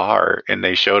like a bar and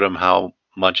they showed him how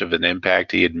much of an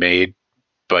impact he had made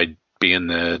by being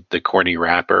the corny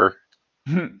rapper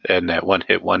and that one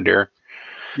hit wonder.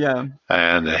 Yeah.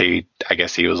 And I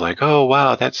guess he was like, oh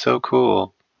wow, that's so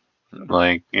cool.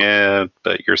 Like, yeah,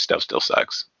 but your stuff still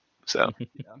sucks. So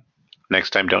next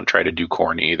time don't try to do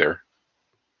Korn either.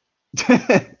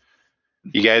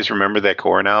 You guys remember that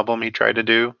Korn album he tried to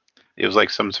do? It was like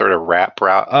some sort of rap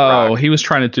rock. Oh, he was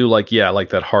trying to do like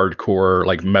that hardcore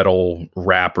like metal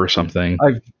rap or something.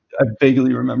 I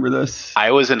vaguely remember this.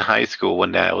 I was in high school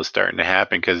when that was starting to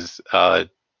happen because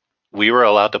we were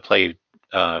allowed to play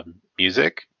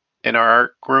music in our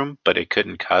art room, but it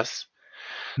couldn't cuss.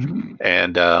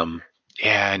 And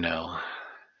yeah, I know.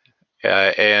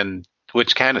 And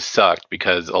which kind of sucked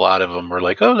because a lot of them were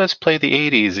like, "Oh, let's play the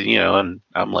 '80s," and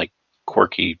I'm like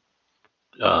quirky,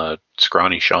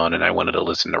 scrawny Sean, and I wanted to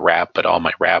listen to rap, but all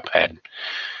my rap had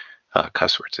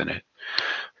cuss words in it.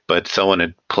 But someone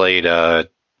had played, I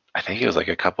think it was like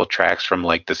a couple tracks from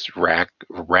like this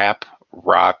rap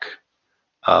rock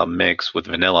mix with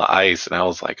Vanilla Ice, and I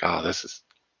was like, "Oh, this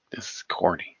is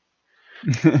corny."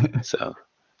 So,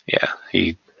 yeah,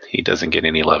 he doesn't get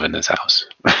any love in this house.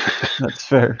 That's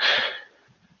fair.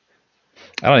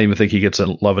 I don't even think he gets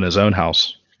love in his own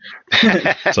house.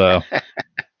 So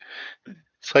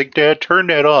it's like, Dad, turn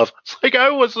that off. It's like, I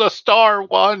was a star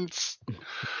once.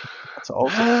 That's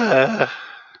awesome.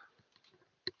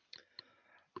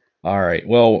 All right.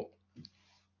 Well,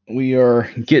 we are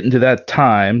getting to that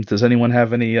time. Does anyone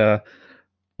have any?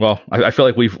 Well, I feel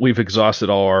like we've exhausted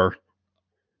all our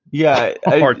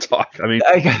our talk. I mean,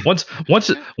 once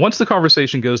the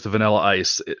conversation goes to Vanilla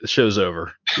Ice, the show's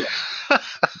over.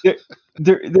 Yeah.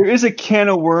 There is a can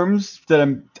of worms that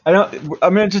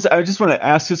I just want to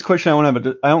ask this question. I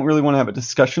don't really want to have a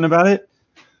discussion about it.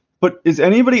 But is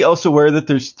anybody else aware that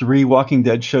there's 3 Walking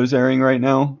Dead shows airing right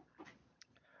now?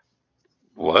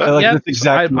 What?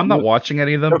 I'm not watching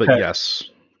any of them, but yes.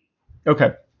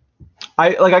 Okay.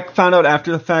 I found out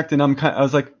after the fact, and I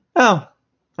was like, oh,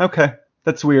 okay,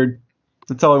 that's weird.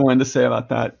 That's all I wanted to say about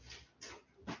that.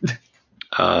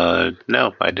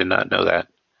 No, I did not know that.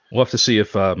 We'll have to see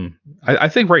if I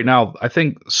think right now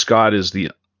Scott is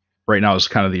right now is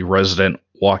kind of the resident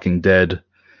Walking Dead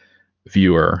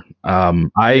viewer.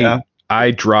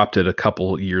 I dropped it a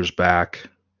couple years back,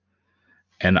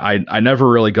 and I never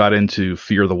really got into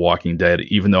Fear the Walking Dead,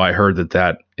 even though I heard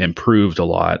that improved a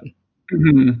lot.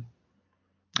 Mm-hmm.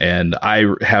 And I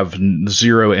have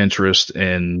zero interest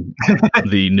in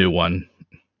the new one.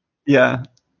 Yeah,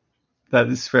 that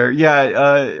is fair.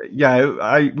 Yeah,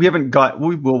 we haven't got.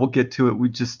 We'll get to it. We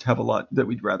just have a lot that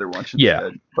we'd rather watch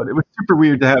instead. But it was super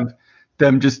weird to have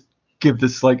them just give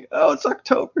this like, oh, it's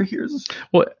October. Here's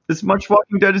as much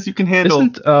Walking Dead as you can handle.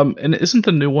 Isn't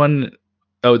the new one?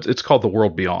 Oh, it's called The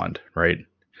World Beyond, right?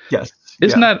 Yes.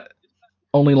 Isn't that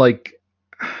only like?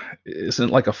 Isn't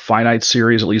it like a finite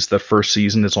series? At least the first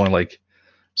season, it's only like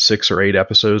 6 or 8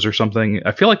 episodes or something.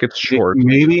 I feel like it's short.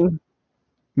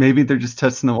 Maybe they're just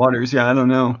testing the waters. Yeah, I don't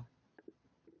know.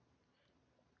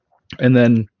 And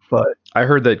then, but I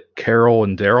heard that Carol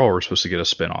and Daryl were supposed to get a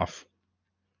spinoff.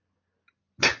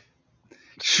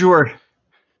 Sure.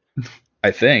 I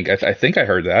think I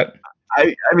heard that.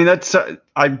 I mean, that's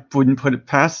I wouldn't put it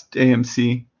past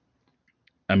AMC.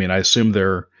 I mean, I assume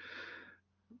they're.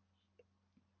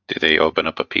 Do they open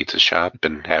up a pizza shop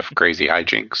and have crazy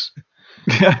hijinks?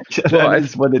 That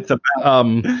is what it's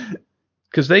about.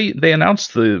 Because they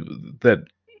announced that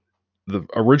the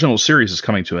original series is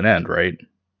coming to an end, right?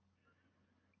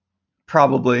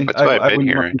 Probably. That's what I've been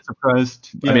hearing. Be surprised.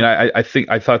 Yeah. I mean,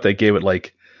 I thought they gave it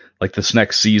like this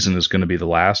next season is going to be the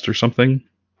last or something.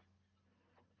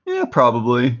 Yeah,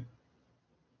 probably.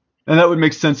 And that would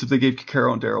make sense if they gave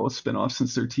Carol and Daryl a spinoff,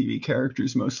 since they're TV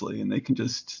characters mostly, and they can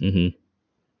just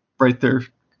write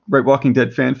Walking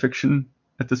Dead fan fiction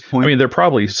at this point. I mean, they're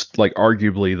probably like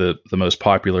arguably the most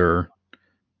popular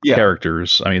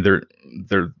characters. I mean,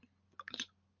 they're.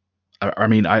 I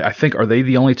mean, I think, are they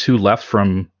the only two left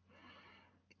from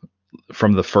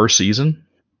the first season?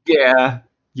 Yeah.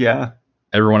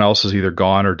 Everyone else is either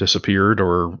gone or disappeared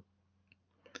or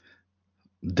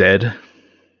dead,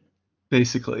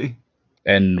 basically.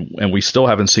 And we still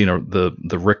haven't seen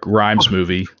the Rick Grimes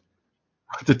movie,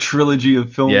 the trilogy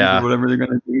of films or whatever they're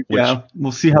going to do.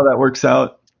 We'll see how that works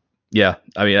out. Yeah,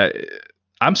 I mean,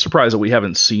 I'm surprised that we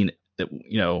haven't seen it.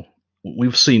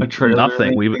 We've seen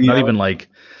nothing. We've not even like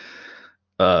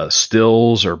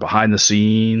stills or behind the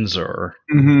scenes or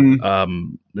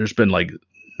there's been like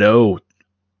no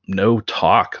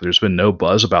talk. There's been no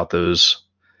buzz about those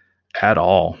at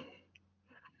all.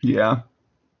 Yeah.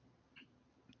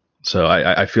 So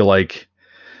I feel like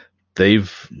they're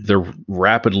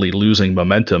rapidly losing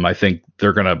momentum. I think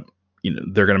they're gonna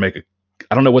make a.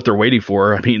 I don't know what they're waiting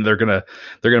for. I mean, they're gonna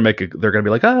be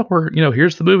like,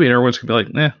 here's the movie, and everyone's gonna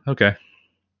be like, okay.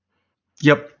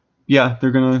 Yep. Yeah, they're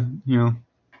gonna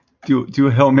do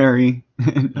a Hail Mary.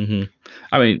 Mm-hmm.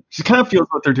 I mean, it kind of feels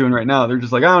what they're doing right now. They're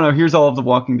just like, I don't know, here's all of the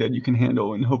Walking Dead you can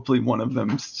handle, and hopefully one of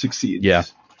them succeeds. Yeah,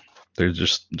 they're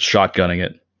just shotgunning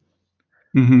it.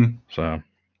 Mm-hmm. So,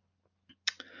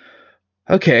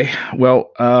 okay,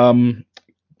 well, I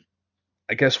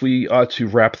guess we ought to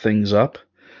wrap things up.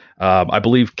 I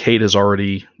believe Kate has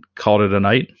already called it a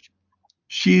night.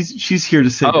 She's here to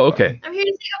say goodbye. Okay. I'm here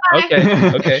to say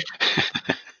goodbye. Okay.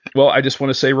 Well, I just want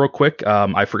to say real quick,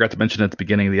 I forgot to mention at the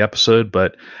beginning of the episode,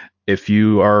 but if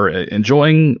you are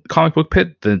enjoying Comic Book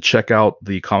Pit, then check out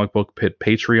the Comic Book Pit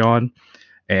Patreon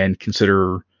and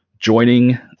consider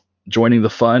joining the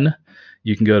fun.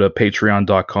 You can go to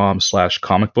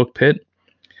patreon.com/comicbookpit.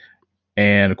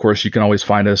 And of course, you can always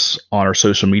find us on our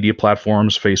social media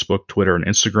platforms, Facebook, Twitter, and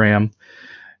Instagram.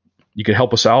 You can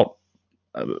help us out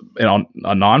in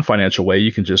a non-financial way.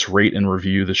 You can just rate and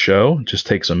review the show. It just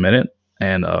takes a minute,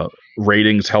 and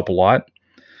ratings help a lot.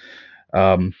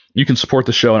 You can support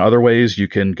the show in other ways. You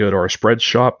can go to our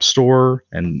Spreadshop store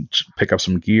and pick up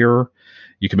some gear.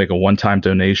 You can make a one-time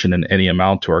donation in any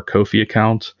amount to our Ko-fi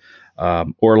account.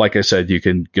 Or like I said, you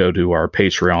can go to our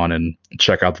Patreon and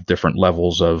check out the different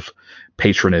levels of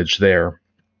patronage there.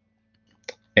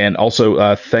 And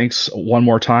also, thanks one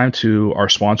more time to our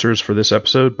sponsors for this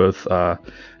episode, both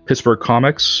Pittsburgh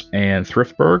Comics and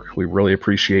Thriftburg. We really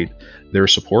appreciate their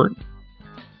support.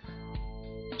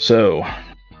 So,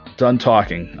 done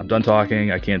talking. I'm done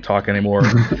talking. I can't talk anymore.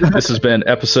 This has been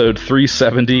episode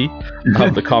 370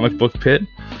 of the Comic Book Pit.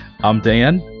 I'm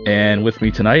Dan, and with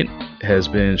me tonight has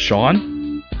been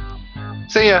Sean.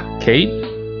 See ya. Kate.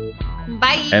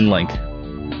 Bye. And Link.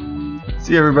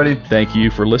 See you, everybody. Thank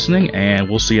you for listening, and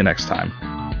we'll see you next time.